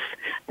hints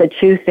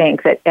that you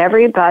think that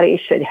everybody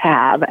should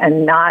have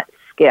and not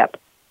skip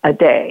a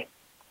day?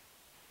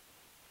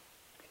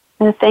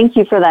 Well, thank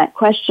you for that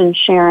question,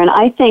 Sharon.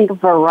 I think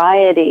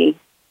variety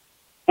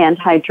and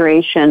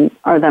hydration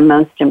are the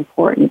most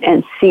important,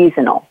 and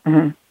seasonal.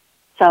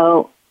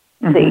 So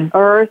the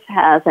earth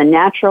has a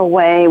natural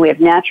way, we have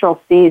natural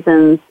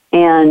seasons,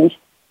 and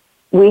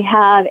we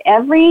have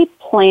every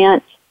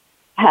plant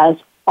has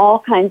all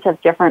kinds of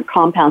different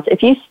compounds.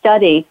 If you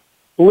study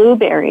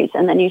blueberries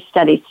and then you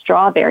study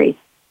strawberries,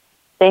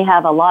 they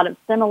have a lot of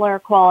similar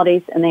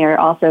qualities and they are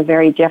also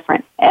very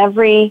different.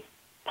 Every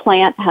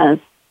plant has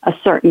a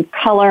certain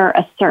color,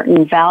 a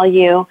certain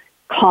value,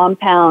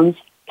 compounds,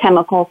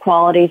 chemical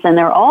qualities, and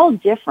they're all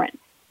different.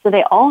 So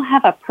they all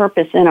have a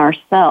purpose in our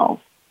cells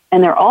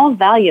and they're all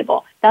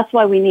valuable. That's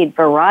why we need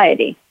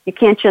variety. You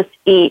can't just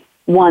eat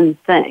one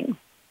thing.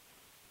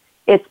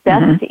 It's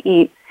best to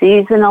eat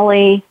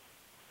seasonally,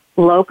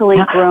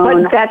 locally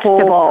grown,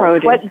 whole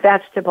produce. What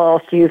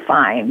vegetables do you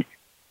find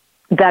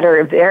that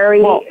are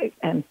very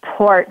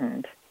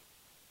important?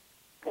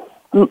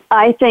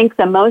 I think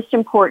the most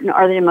important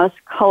are the most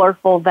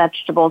colorful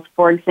vegetables.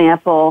 For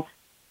example,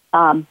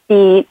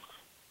 beets,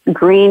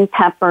 green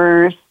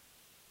peppers,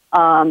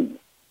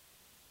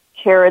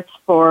 carrots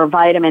for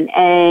vitamin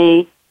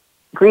A,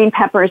 green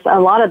peppers. A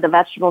lot of the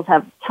vegetables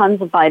have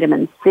tons of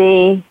vitamin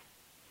C.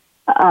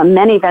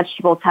 Many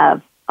vegetables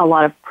have a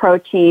lot of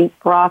protein,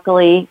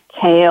 broccoli,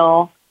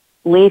 kale,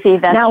 leafy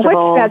vegetables.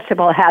 Now, which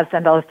vegetable has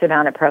the most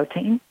amount of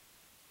protein?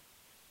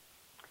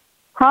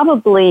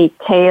 Probably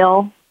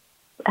kale,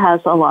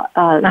 has a lot,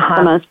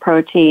 the most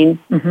protein,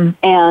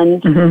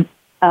 and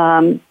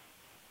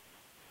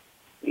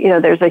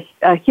there's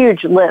a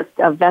huge list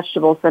of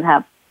vegetables that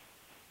have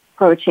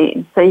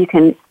protein. So you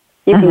can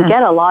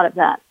get a lot of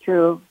that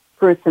through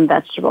fruits and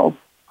vegetables.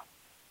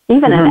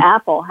 Even an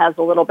apple has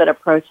a little bit of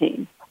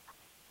protein.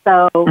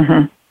 So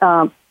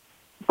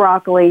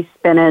broccoli,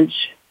 spinach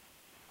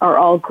are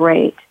all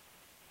great.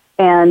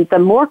 And the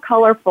more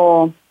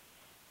colorful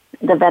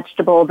the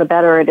vegetable, the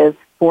better it is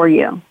for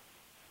you.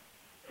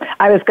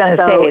 I was going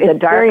to say, the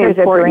darker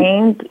the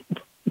green,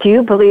 do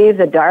you believe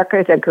the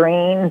darker the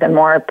green, the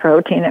more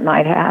protein it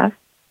might have?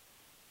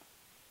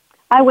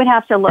 I would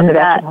have to look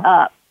that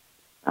up.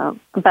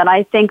 But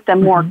I think the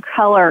more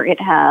color it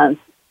has,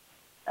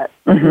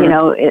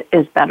 it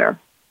is better.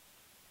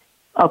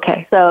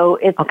 Okay. So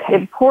it's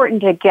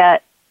important to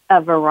get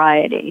a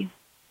variety.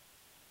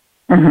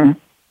 And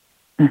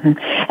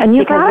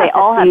because they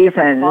all have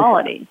different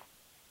qualities.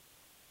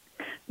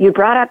 You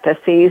brought up the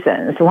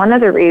seasons. One of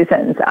the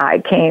reasons I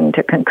came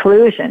to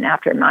conclusion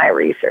after my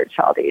research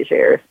all these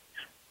years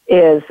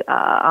is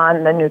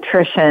on the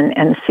nutrition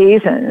and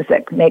seasons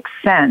that makes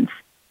sense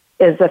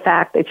is the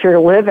fact that you're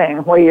living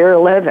where you're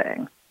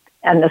living,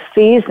 and the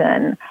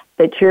season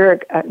that your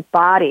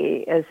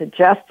body is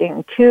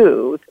adjusting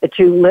to, that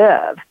you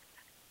live.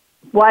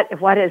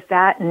 What is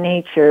that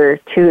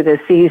nature to the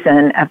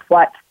season of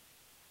what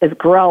is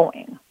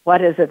growing,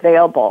 what is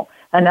available?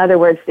 In other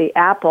words, the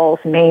apples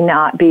may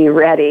not be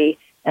ready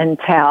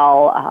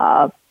until,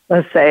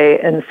 let's say,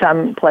 in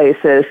some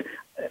places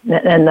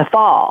in the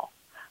fall,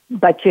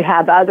 but you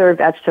have other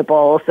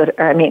vegetables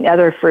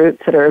other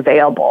fruits that are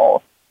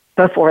available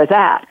before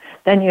that.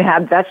 Then you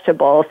have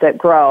vegetables that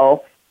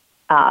grow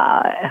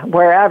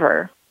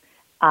wherever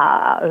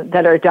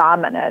that are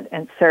dominant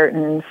in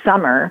certain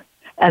summer,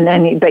 and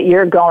then but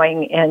you're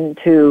going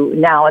into,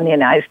 now in the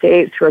United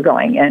States, we're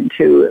going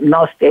into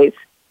most states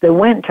the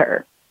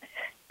winter.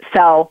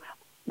 So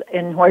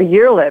in where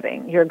you're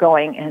living, you're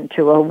going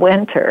into a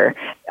winter.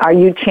 Are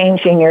you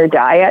changing your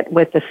diet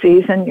with the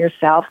season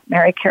yourself,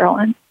 Mary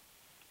Carolyn?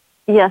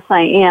 Yes,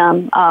 I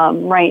am.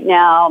 Right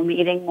now, I'm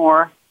eating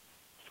more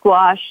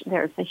squash.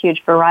 There's a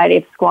huge variety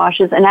of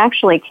squashes. And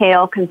actually,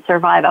 kale can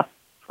survive a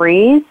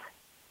freeze.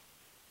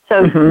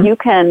 So you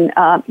can,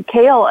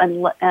 kale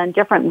and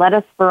different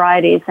lettuce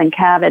varieties and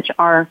cabbage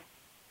are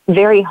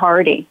very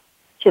hardy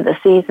to the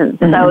seasons.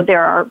 So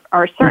there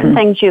are certain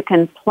things you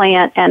can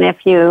plant, and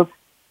if you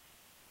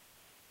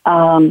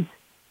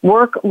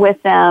work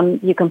with them,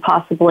 you can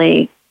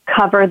possibly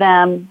cover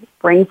them,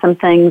 bring some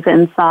things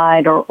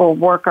inside, or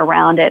work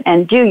around it,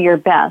 and do your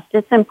best.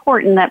 It's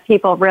important that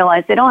people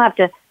realize they don't have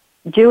to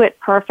do it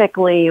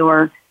perfectly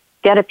or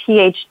get a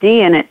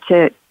PhD in it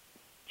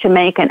to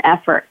make an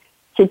effort.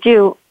 To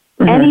do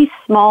any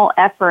small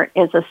effort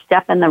is a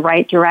step in the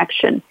right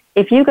direction.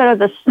 If you go to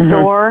the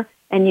store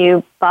and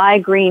you buy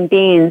green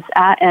beans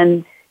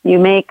and you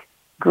make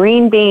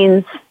green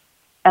beans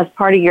as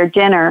part of your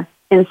dinner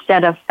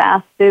instead of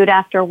fast food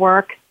after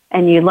work,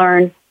 and you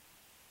learn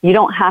you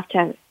don't have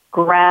to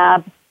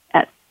grab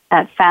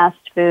at fast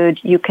food,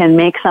 you can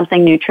make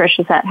something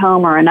nutritious at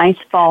home or a nice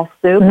fall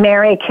soup.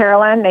 Mary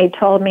Carolyn, they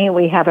told me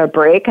we have a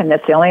break, and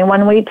it's the only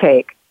one we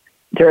take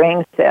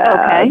during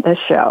the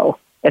show.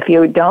 If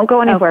you don't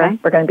go anywhere,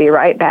 we're going to be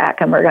right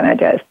back, and we're going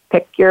to just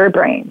pick your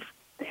brains.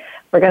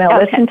 We're going to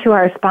listen to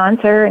our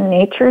sponsor,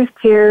 Nature's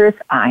Tears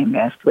Eye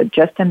Mist, with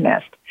just a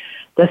mist.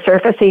 The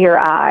surface of your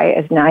eye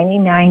is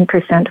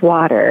 99%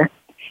 water.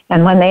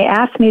 And when they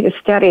asked me to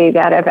study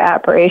that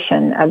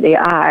evaporation of the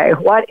eye,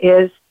 what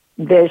is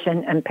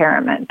vision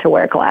impairment to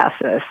wear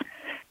glasses?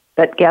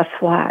 But guess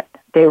what?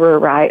 They were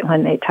right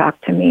when they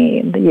talked to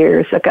me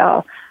years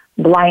ago.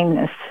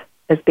 Blindness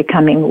is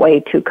becoming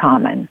way too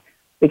common.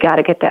 We got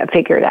to get that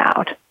figured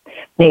out.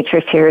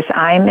 Nature's Tears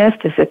Eye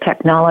Mist is a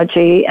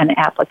technology and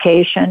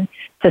application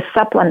to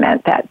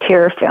supplement that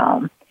tear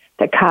film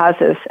that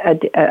causes a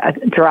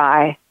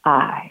dry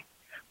eye.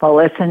 Well,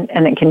 listen,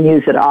 and it can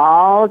use it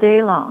all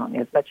day long,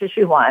 as much as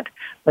you want,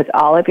 with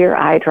all of your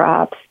eye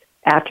drops,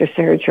 after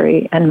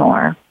surgery, and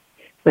more,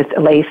 with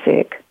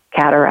LASIK,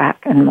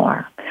 cataract, and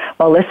more.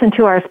 Well, listen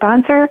to our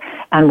sponsor,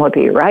 and we'll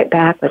be right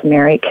back with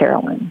Mary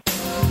Carolyn.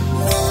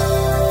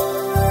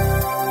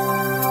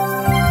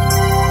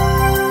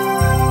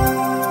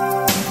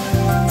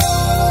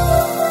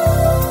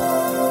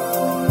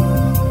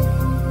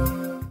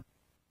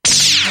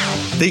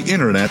 The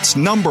Internet's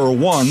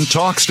 #1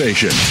 talk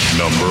station.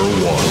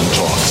 #1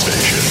 talk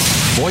station.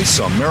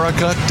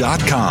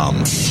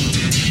 VoiceAmerica.com.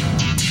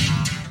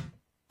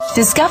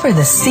 Discover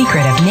the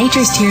secret of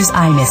Nature's Tears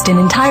Eye Mist, an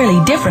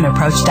entirely different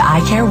approach to eye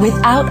care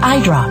without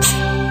eye drops.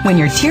 When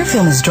your tear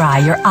film is dry,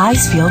 your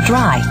eyes feel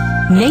dry.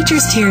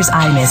 Nature's Tears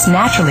Eye Mist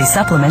naturally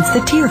supplements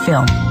the tear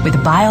film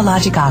with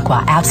Biologic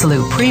Aqua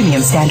Absolute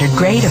Premium Standard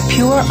Grade of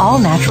pure,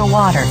 all-natural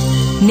water.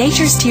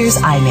 Nature's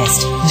Tears Eye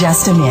Mist,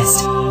 just a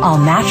mist. All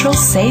natural,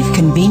 safe,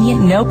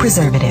 convenient, no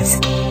preservatives.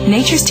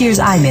 Nature's Tears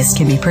Eye Mist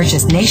can be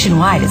purchased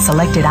nationwide at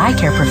selected eye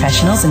care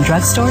professionals and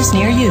drugstores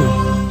near you.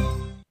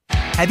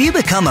 Have you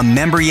become a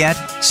member yet?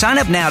 Sign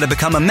up now to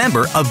become a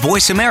member of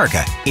Voice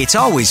America. It's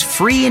always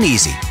free and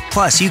easy.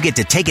 Plus, you get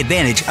to take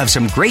advantage of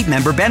some great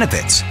member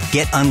benefits.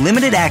 Get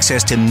unlimited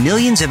access to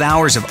millions of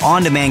hours of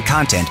on-demand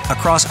content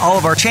across all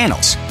of our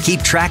channels.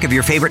 Keep track of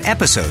your favorite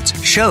episodes,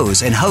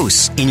 shows, and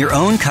hosts in your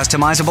own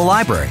customizable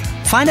library.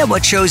 Find out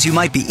what shows you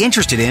might be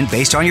interested in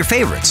based on your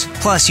favorites.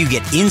 Plus, you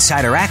get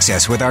insider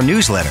access with our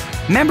newsletter.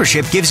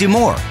 Membership gives you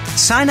more.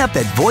 Sign up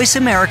at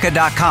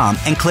voiceamerica.com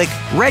and click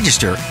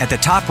register at the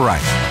top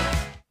right.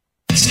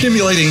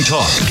 Stimulating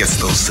talk. It gets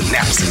those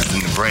synapses in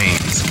the brain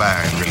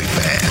firing really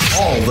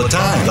fast. All the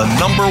time. The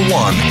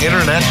 #1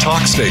 Internet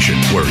talk station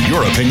where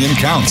your opinion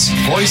counts.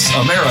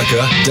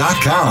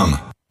 VoiceAmerica.com.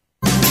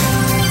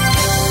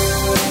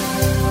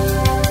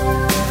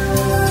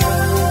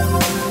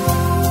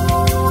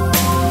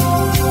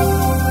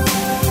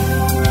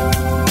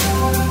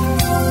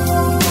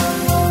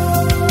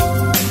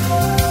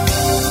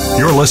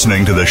 You're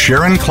listening to the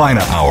Sharon Kleyne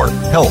Hour,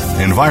 Health,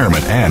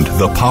 Environment, and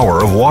the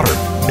Power of Water.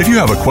 If you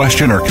have a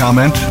question or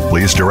comment,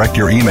 please direct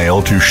your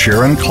email to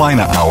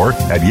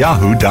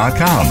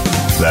SharonKleineHour@yahoo.com.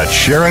 That's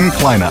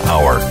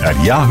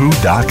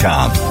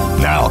SharonKleineHour@yahoo.com.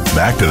 Now,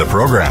 back to the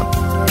program.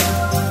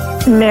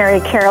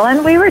 Mary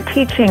Carolyn, we were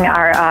teaching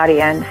our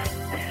audience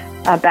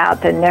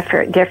about the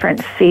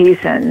different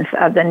seasons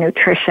of the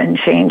nutrition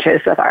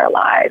changes of our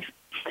lives.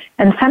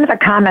 And some of the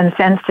common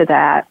sense to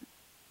that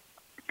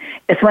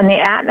is when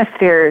the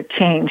atmosphere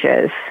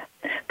changes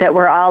that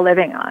we're all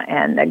living on,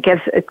 and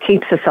it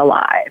keeps us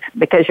alive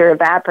because you're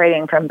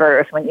evaporating from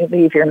birth when you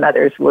leave your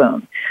mother's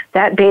womb.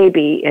 That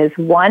baby is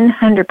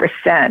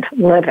 100%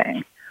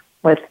 living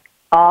with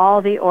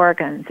all the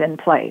organs in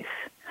place.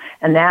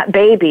 And that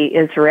baby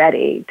is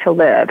ready to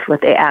live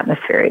with the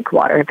atmospheric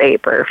water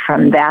vapor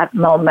from that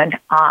moment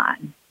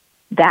on.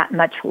 That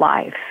much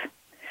life.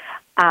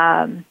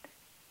 I've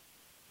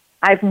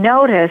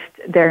noticed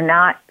they're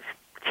not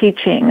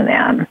teaching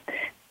them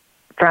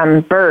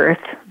from birth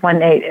when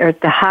they are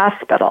at the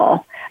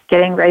hospital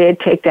getting ready to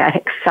take that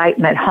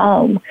excitement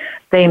home.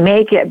 They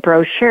may get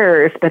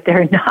brochures, but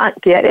they're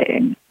not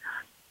getting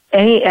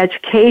any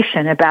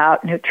education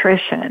about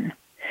nutrition.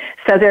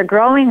 So they're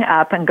growing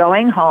up and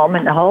going home,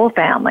 and the whole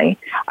family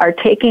are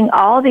taking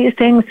all these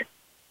things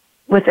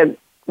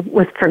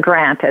for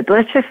granted.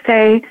 Let's just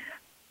say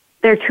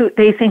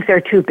they think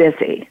they're too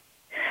busy.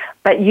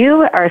 But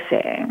you are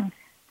saying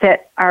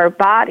that our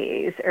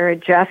bodies are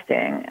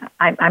adjusting.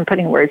 I'm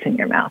putting words in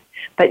your mouth,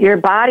 but your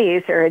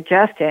bodies are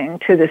adjusting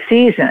to the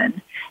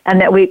season, and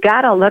that we've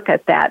got to look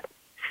at that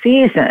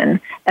season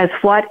as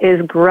what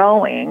is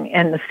growing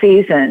in the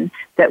season,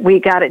 that we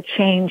got to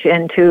change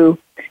into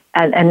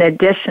an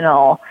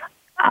additional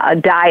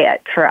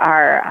diet for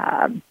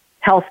our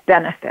health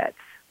benefits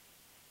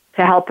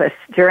to help us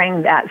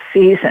during that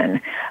season.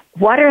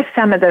 What are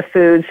some of the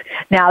foods?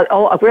 Now,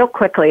 real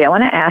quickly, I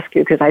want to ask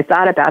you, because I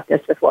thought about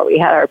this before we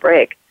had our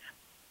break.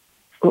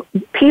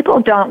 People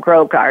don't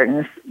grow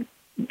gardens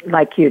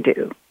like you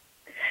do.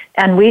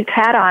 And we've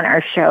had on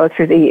our show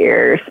through the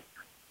years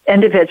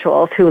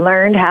individuals who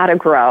learned how to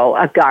grow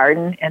a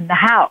garden in the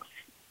house,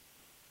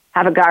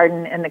 have a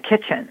garden in the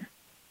kitchen.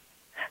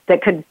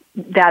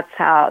 That's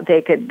how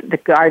the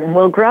garden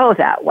will grow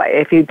that way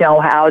if you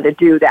know how to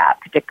do that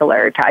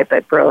particular type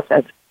of growth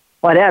of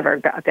whatever,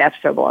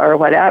 vegetable or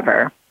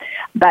whatever.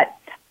 But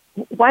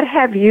what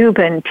have you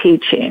been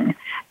teaching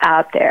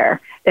out there?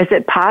 Is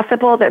it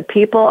possible that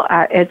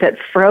is it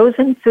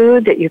frozen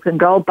food that you can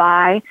go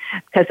buy?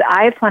 Because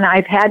when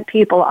I've had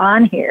people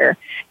on here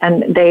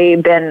and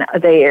they're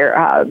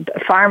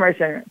farmers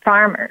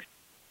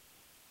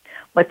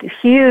with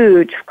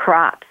huge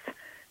crops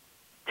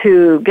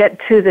to get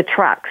to the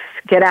trucks,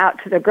 get out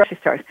to the grocery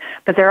stores,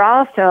 but they're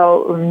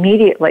also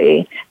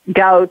immediately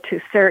go to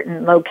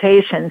certain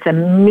locations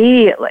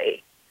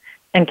immediately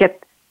and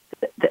get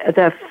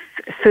the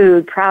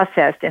food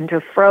processed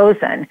into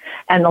frozen.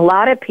 And a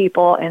lot of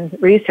people in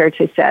research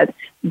have said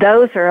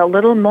those are a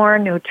little more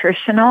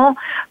nutritional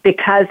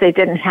because they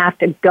didn't have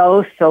to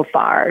go so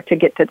far to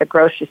get to the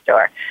grocery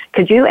store.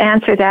 Could you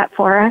answer that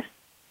for us?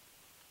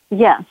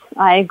 Yes,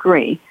 I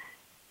agree.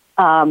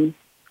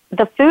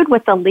 The food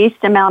with the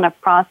least amount of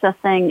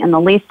processing and the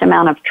least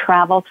amount of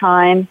travel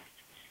time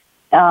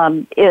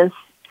is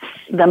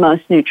the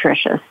most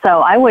nutritious.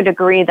 So I would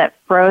agree that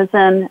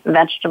frozen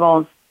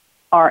vegetables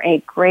are a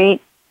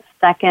great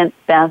second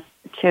best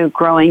to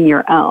growing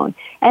your own.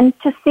 And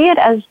to see it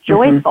as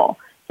joyful,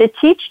 to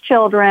teach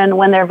children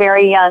when they're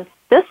very young,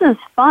 this is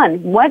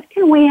fun. What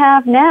can we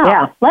have now?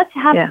 Yeah. Let's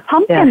have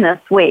pumpkin this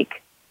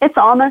week. It's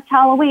almost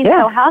Halloween.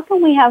 Yeah. So how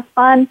can we have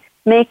fun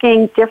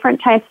making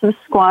different types of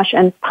squash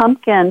and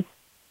pumpkin?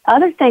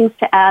 Other things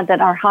to add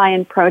that are high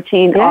in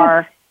protein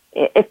are,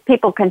 if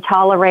people can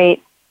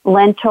tolerate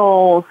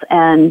lentils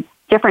and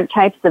different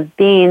types of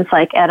beans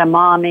like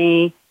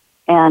edamame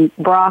and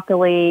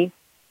broccoli,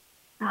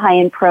 high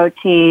in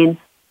protein,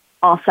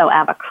 also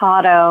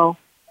avocado.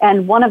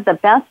 And one of the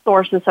best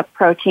sources of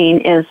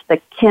protein is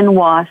the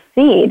quinoa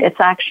seed. It's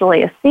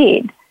actually a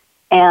seed,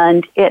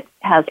 and it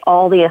has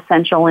all the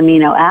essential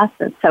amino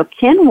acids. So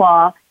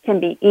quinoa can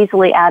be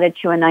easily added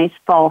to a nice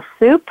fall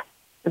soup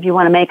if you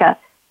want to make a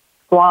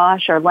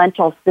squash or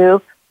lentil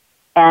soup,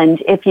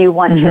 and if you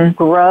want to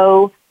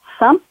grow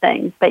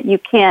something, but you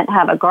can't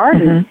have a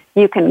garden,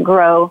 you can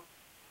grow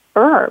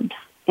herbs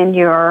in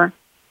your,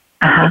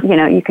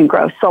 you can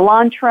grow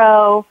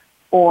cilantro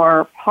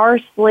or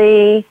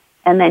parsley,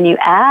 and then you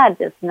add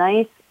this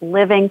nice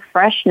living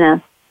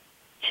freshness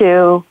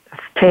to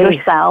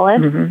your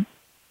salad.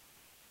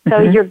 So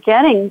you're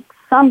getting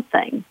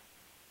something,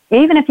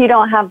 even if you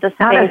don't have the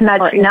space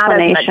or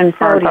inclination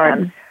for a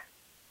garden.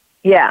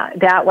 Yeah,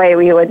 that way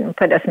we wouldn't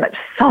put as much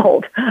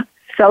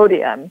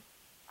sodium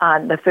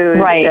on the food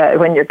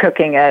when you're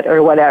cooking it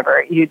or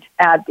whatever. You'd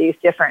add these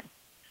different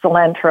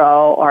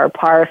cilantro or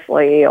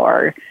parsley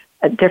or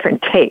a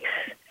different taste.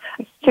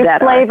 To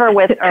flavor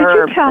with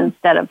herbs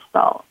instead of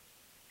salt.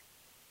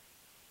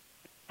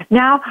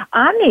 Now,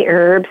 on the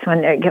herbs,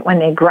 when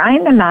they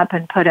grind them up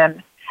and put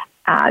them,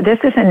 this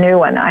is a new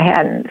one I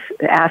hadn't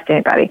asked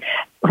anybody.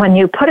 When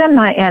you put them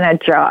in a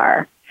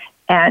jar,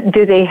 and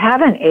do they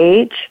have an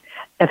age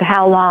of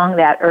how long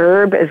that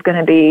herb is going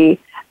to be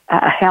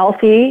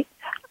healthy,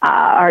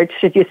 or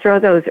should you throw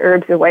those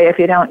herbs away if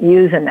you don't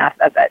use enough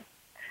of it?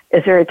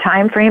 Is there a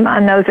time frame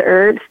on those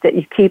herbs that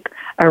you keep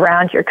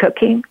around your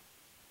cooking?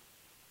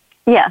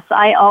 Yes,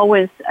 I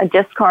always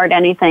discard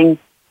anything.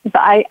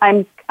 But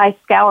I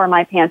scour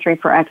my pantry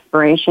for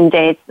expiration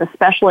dates,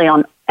 especially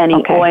on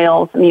any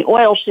oils. I mean,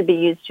 oils should be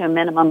used to a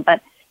minimum,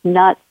 but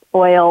nuts,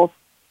 oils,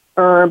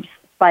 herbs,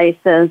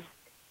 spices,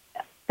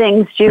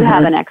 things do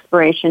have an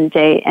expiration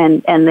date,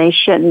 and they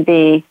shouldn't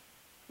be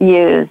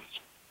used.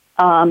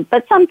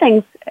 But some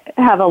things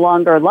have a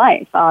longer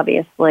life,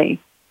 obviously.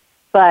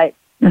 But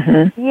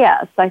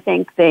yes, I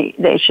think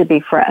they should be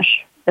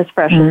fresh as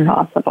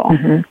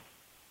possible.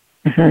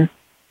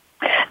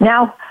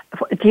 Now,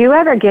 do you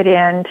ever get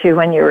into,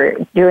 when you were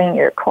doing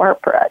your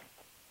corporate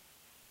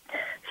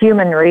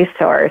human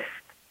resource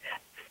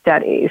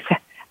studies,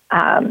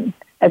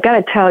 I've got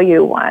to tell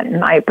you one.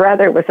 My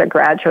brother was a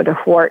graduate of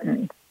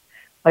Wharton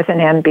with an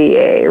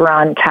MBA,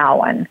 Ron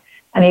Cowan,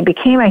 and he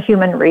became a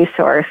human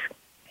resource,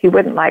 he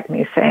wouldn't like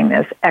me saying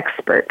this,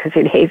 expert, because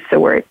he hates the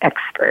word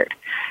expert,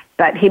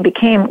 but he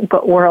became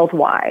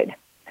worldwide,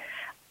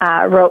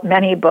 wrote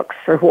many books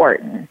for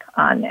Wharton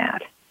on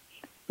that.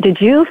 Did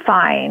you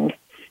find,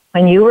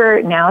 when you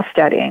were now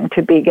studying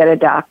to get a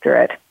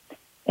doctorate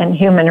in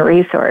human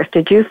resource,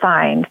 did you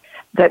find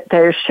that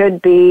there should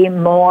be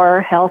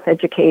more health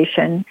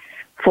education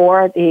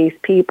for these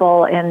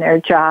people in their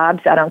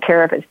jobs? I don't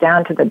care if it's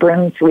down to the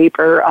broom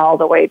sweeper all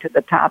the way to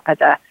the top of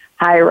the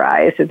high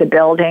rise of the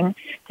building.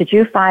 Did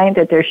you find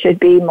that there should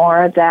be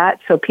more of that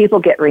so people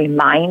get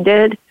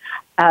reminded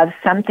of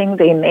something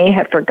they may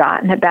have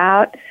forgotten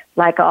about,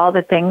 like all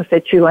the things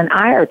that you and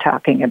I are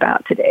talking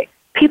about today?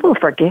 People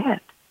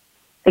forget.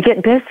 They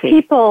get busy.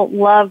 People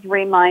love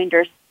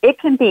reminders. It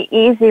can be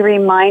easy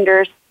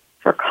reminders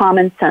for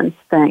common sense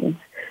things.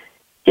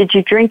 Did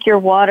you drink your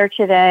water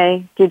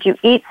today? Did you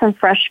eat some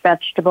fresh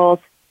vegetables?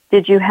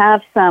 Did you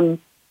have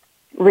some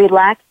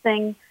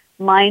relaxing,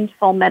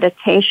 mindful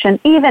meditation?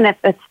 Even if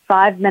it's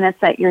 5 minutes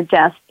at your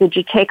desk, did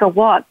you take a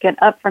walk?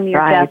 Get up from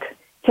your desk,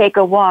 take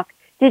a walk.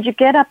 Did you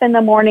get up in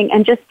the morning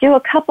and just do a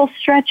couple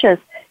stretches?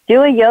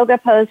 Do a yoga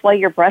pose while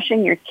you're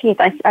brushing your teeth.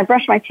 I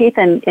brush my teeth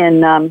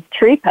in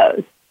tree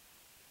pose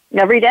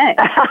every day.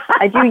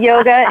 I do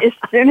yoga as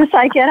soon as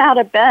I get out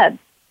of bed.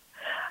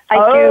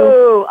 I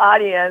do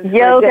audience,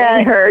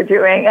 yoga. Her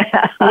doing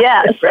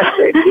yes,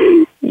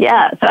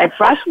 yes. I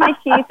brush my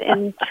teeth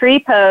in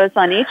tree pose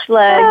on each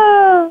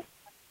leg,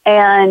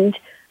 and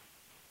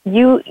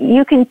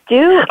you can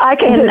do. I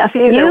can in just a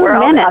see few the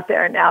world minutes. out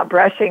there now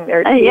brushing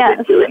their teeth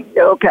and doing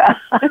yoga.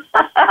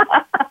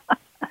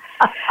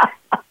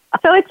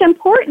 So it's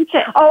important to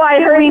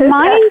heard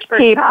remind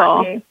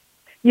people.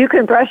 You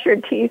can brush your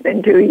teeth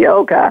and do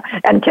yoga.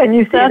 And can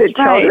you see the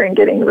children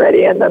getting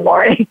ready in the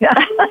morning?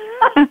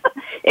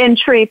 In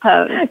tree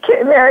pose.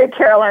 Mary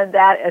Carolyn,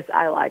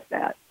 I like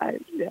that.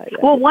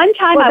 Well, one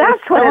time I was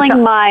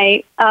filling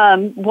my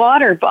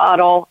water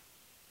bottle,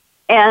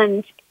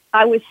 and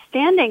I was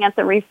standing at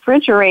the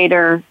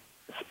refrigerator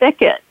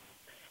spigot,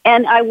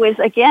 and I was,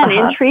 again,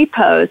 in tree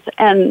pose,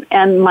 and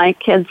my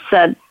kids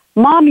said,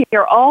 Mom,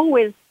 you're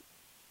always,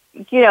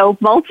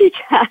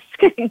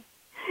 multitasking.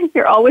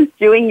 You're always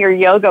doing your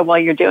yoga while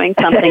you're doing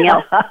something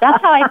else.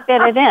 That's how I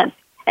fit it in.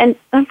 And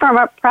from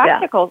a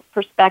practical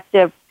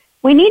perspective,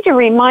 we need to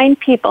remind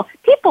people.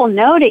 People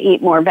know to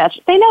eat more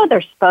vegetables. They know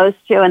they're supposed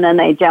to, and then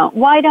they don't.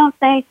 Why don't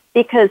they?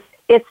 Because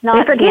it's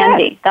not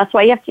handy. That's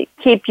why you have to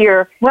keep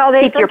your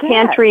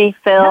pantry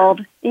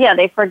filled. Yeah,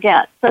 they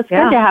forget. So it's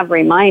good to have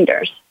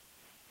reminders.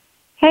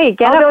 Hey,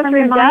 get up from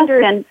your desk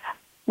and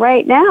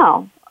right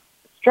now,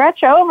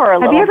 stretch over a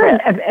little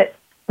bit.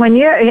 When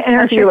you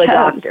interview a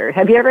doctor,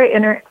 have you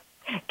ever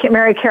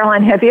Mary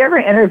Carolyn, have you ever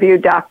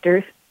interviewed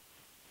doctors?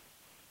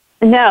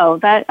 No,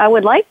 that I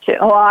would like to.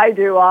 Oh, I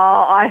do.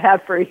 I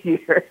have for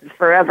years,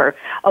 forever.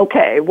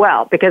 Okay,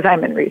 well, because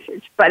I'm in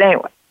research. But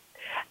anyway,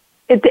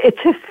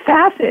 it's just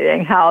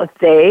fascinating how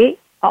they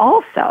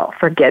also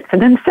forget for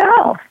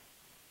themselves.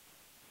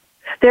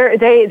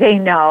 They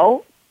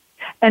know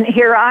And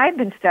here I've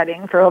been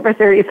studying for over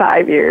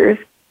 35 years,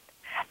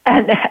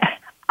 and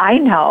I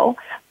know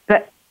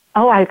that,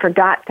 I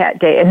forgot that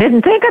day and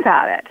didn't think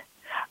about it.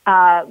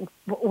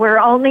 We're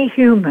only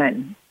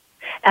human,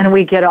 and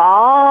we get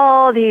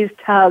all these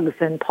tugs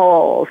and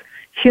pulls,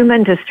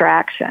 human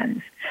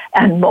distractions,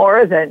 and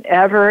more than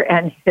ever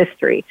in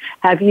history.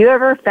 Have you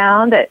ever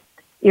found that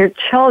your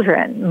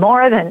children,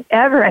 more than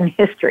ever in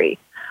history,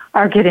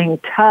 are getting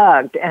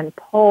tugged and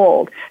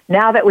pulled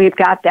now that we've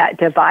got that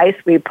device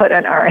we put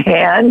in our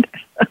hand?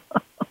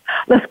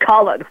 Let's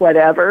call it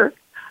whatever,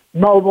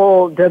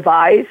 mobile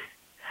device.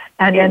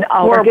 And then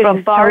we're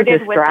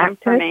bombarded so with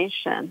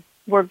information.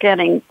 We're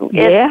getting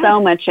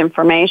so much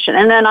information.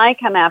 And then I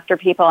come after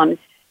people and,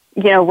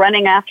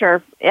 running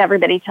after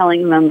everybody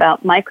telling them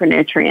about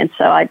micronutrients,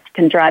 so I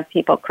can drive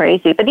people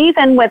crazy. But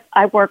even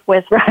I work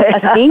with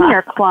a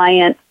senior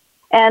client,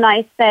 and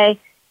I say,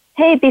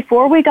 hey,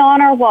 before we go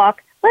on our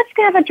walk, let's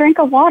have a drink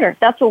of water.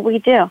 That's what we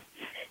do.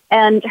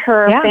 And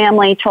her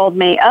family told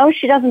me,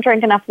 she doesn't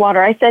drink enough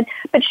water. I said,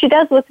 but she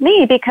does with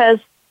me, because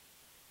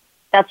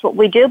that's what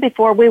we do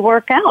before we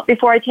work out,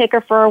 before I take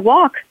her for a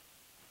walk.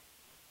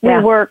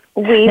 Now,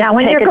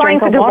 when you're going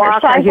for the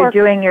walk,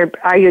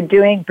 are you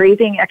doing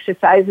breathing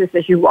exercises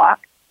as you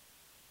walk?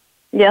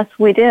 Yes,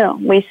 we do.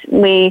 With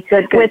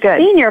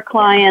senior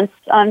clients,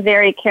 I'm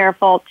very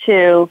careful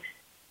to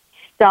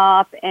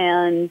stop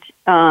and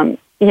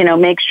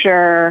make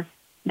sure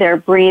they're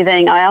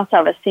breathing. I also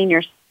have a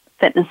senior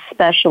fitness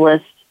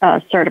specialist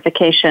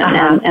certification,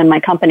 and my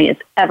company is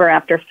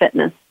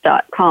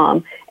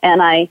everafterfitness.com,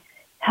 and I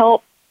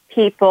help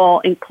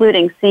people,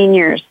 including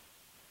seniors,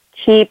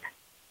 keep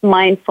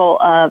mindful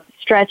of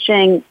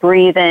stretching,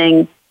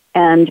 breathing,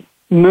 and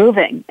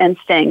moving and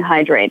staying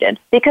hydrated,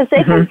 because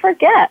they can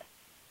forget.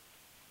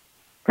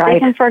 Right. They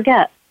can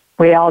forget.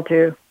 We all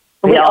do.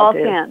 We all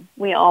can.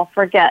 We all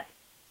forget.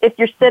 If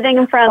you're sitting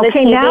in front of the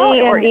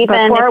TV, or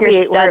even if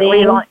you're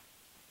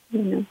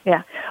studying.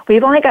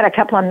 We've only got a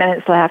couple of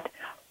minutes left.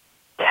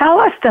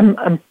 Tell us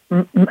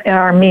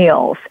our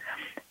meals.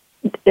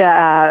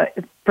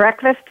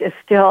 Breakfast is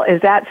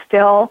that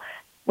still,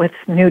 with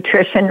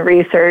nutrition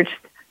research,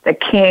 the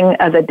king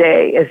of the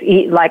day? Is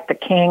eat like the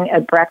king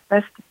at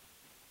breakfast?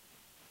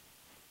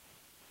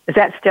 Is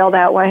that still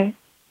that way?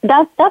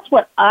 That's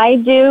what I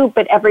do,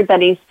 but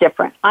everybody's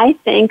different. I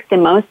think the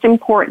most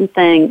important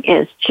thing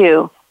is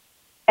to,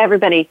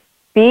 everybody,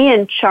 be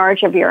in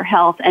charge of your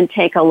health and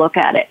take a look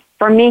at it.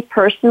 For me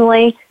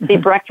personally, the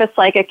breakfast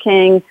like a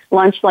king,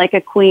 lunch like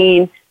a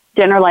queen,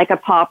 dinner like a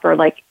pauper,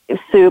 like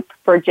soup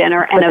for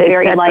dinner, and a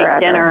very light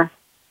dinner.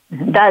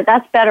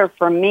 That's better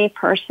for me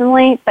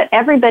personally, but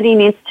everybody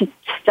needs to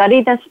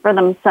study this for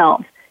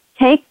themselves.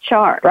 Take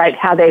charge. Right,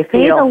 how they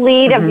feel. Be the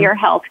lead of your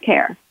health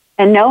care,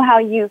 and know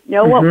how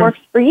what works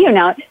for you.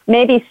 Now,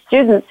 maybe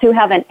students who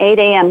have an 8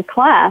 a.m.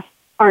 class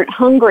aren't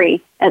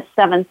hungry at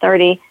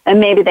 7:30, and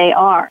maybe they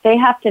are. They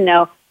have to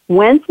know,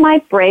 when's my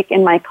break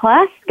in my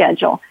class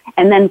schedule,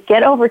 and then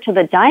get over to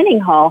the dining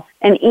hall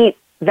and eat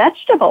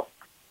vegetables.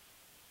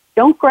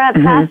 Don't grab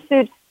fast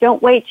food.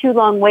 Don't wait too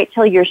long. Wait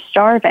till you're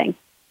starving.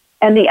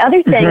 And the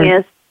other thing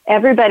is,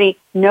 everybody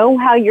know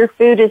how your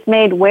food is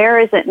made. Where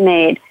is it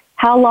made?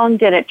 How long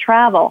did it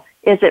travel?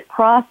 Is it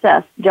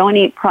processed? Don't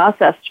eat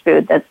processed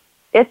food.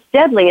 It's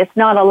deadly. It's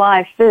not a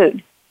live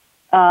food.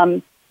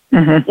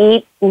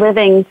 Eat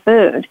living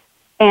food.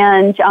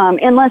 And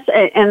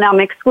and I'm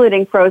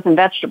excluding frozen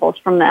vegetables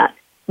from that.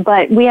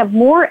 But we have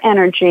more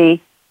energy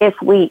if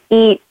we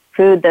eat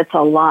food that's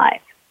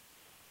alive,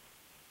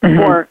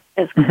 or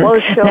as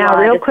close to alive. Now,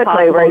 real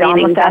quickly, we're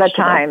almost out of vegetables.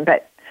 time,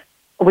 but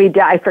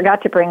I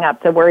forgot to bring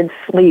up the word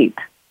sleep.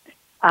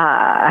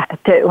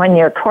 When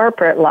you're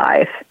corporate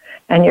life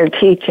and you're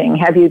teaching,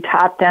 have you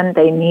taught them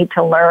they need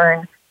to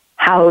learn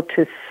how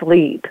to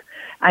sleep?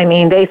 I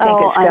mean, they think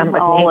it's done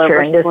with nature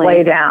and just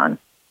lay down.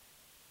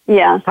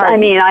 Yes. Pardon? I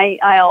mean,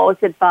 I always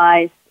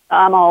advise,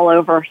 I'm all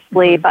over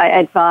sleep. I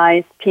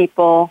advise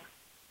people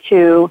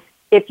to,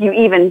 if you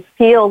even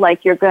feel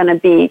like you're going to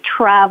be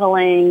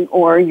traveling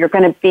or you're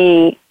going to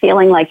be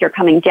feeling like you're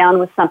coming down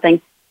with something,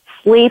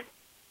 sleep,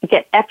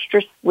 get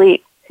extra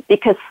sleep,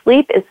 because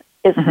sleep is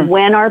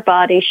when our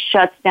body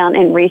shuts down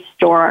and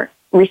restores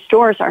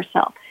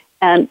ourselves.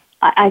 And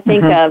I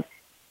think of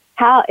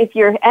how, if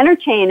you're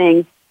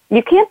entertaining,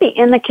 you can't be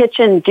in the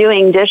kitchen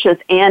doing dishes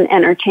and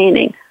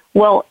entertaining.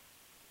 Well,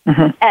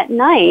 at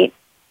night,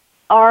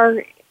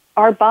 our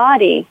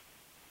body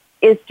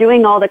is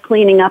doing all the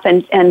cleaning up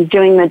and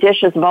doing the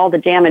dishes of all the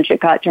damage it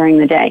got during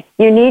the day.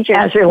 You need your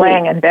sleep. As you're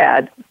laying in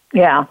bed.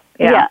 Yeah.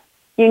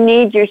 You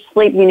need your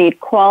sleep. You need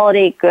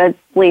quality, good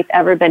sleep.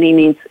 Everybody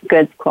needs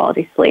good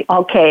quality sleep.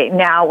 Okay,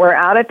 now we're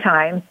out of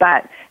time,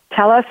 but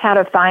tell us how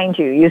to find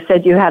you. You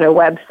said you had a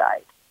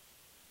website.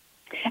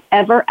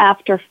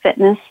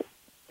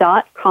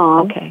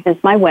 everafterfitness.com is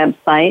my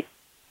website.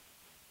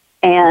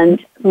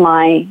 And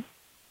you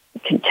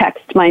can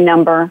text my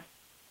number,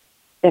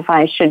 if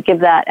I should give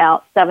that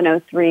out,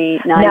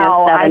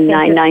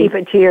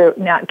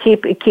 703-907-99.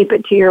 Keep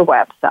it to your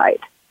website.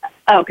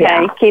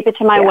 Okay, keep it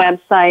to my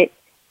website.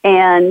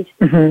 And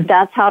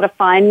that's how to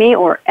find me,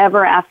 or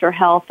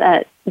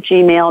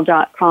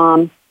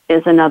everafterhealth@gmail.com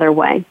is another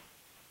way.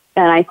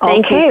 And I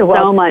thank you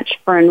so much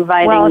for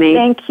inviting me.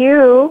 Thank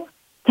you.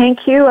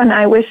 Thank you, and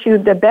I wish you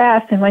the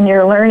best. And when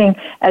you're learning,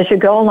 as you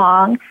go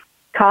along,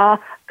 call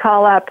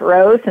up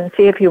Rose and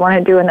see if you want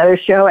to do another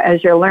show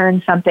as you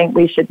learn something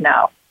we should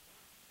know.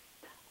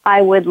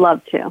 I would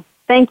love to.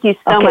 Thank you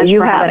so much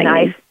for having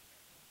me.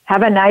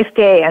 Have a nice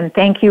day, and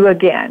thank you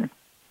again.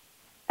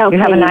 Okay,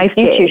 you have a nice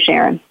day. You too,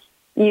 Sharon.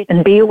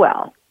 And be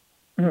well.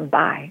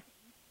 Bye.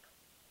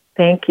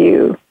 Thank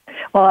you.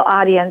 Well,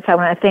 audience, I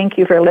want to thank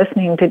you for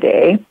listening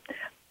today.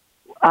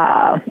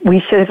 We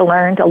should have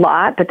learned a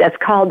lot, but that's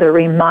called a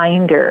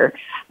reminder.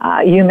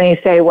 You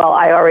may say, well,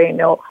 I already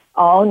know.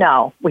 Oh,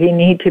 no, we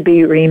need to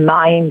be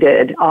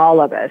reminded, all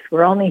of us.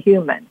 We're only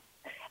human.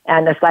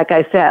 And it's like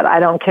I said, I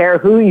don't care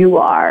who you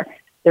are.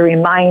 The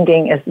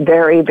reminding is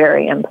very,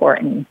 very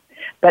important.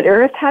 But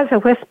Earth has a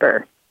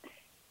whisper.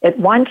 It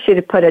wants you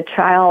to put a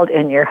child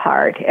in your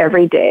heart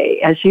every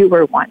day as you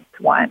were once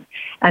one.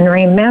 And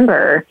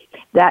remember,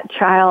 that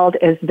child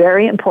is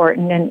very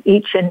important in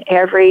each and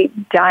every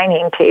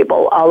dining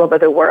table all over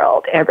the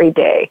world every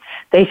day.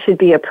 They should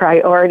be a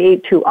priority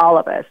to all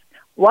of us.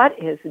 What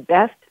is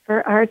best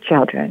for our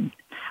children?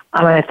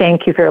 I want to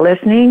thank you for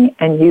listening,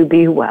 and you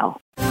be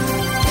well.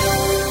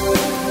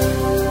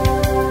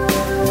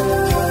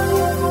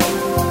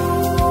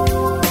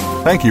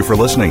 Thank you for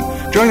listening.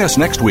 Join us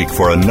next week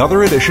for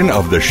another edition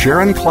of the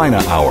Sharon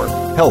Kleine Hour,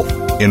 Health,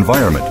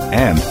 Environment,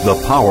 and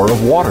the Power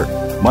of Water.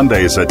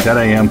 Mondays at 10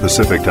 a.m.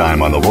 Pacific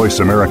Time on the Voice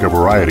America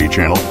Variety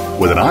Channel,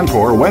 with an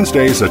encore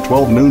Wednesdays at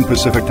 12 noon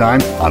Pacific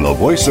Time on the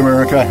Voice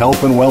America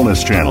Health and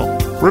Wellness Channel.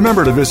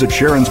 Remember to visit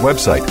Sharon's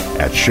website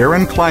at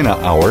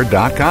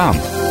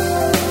SharonKleinehour.com.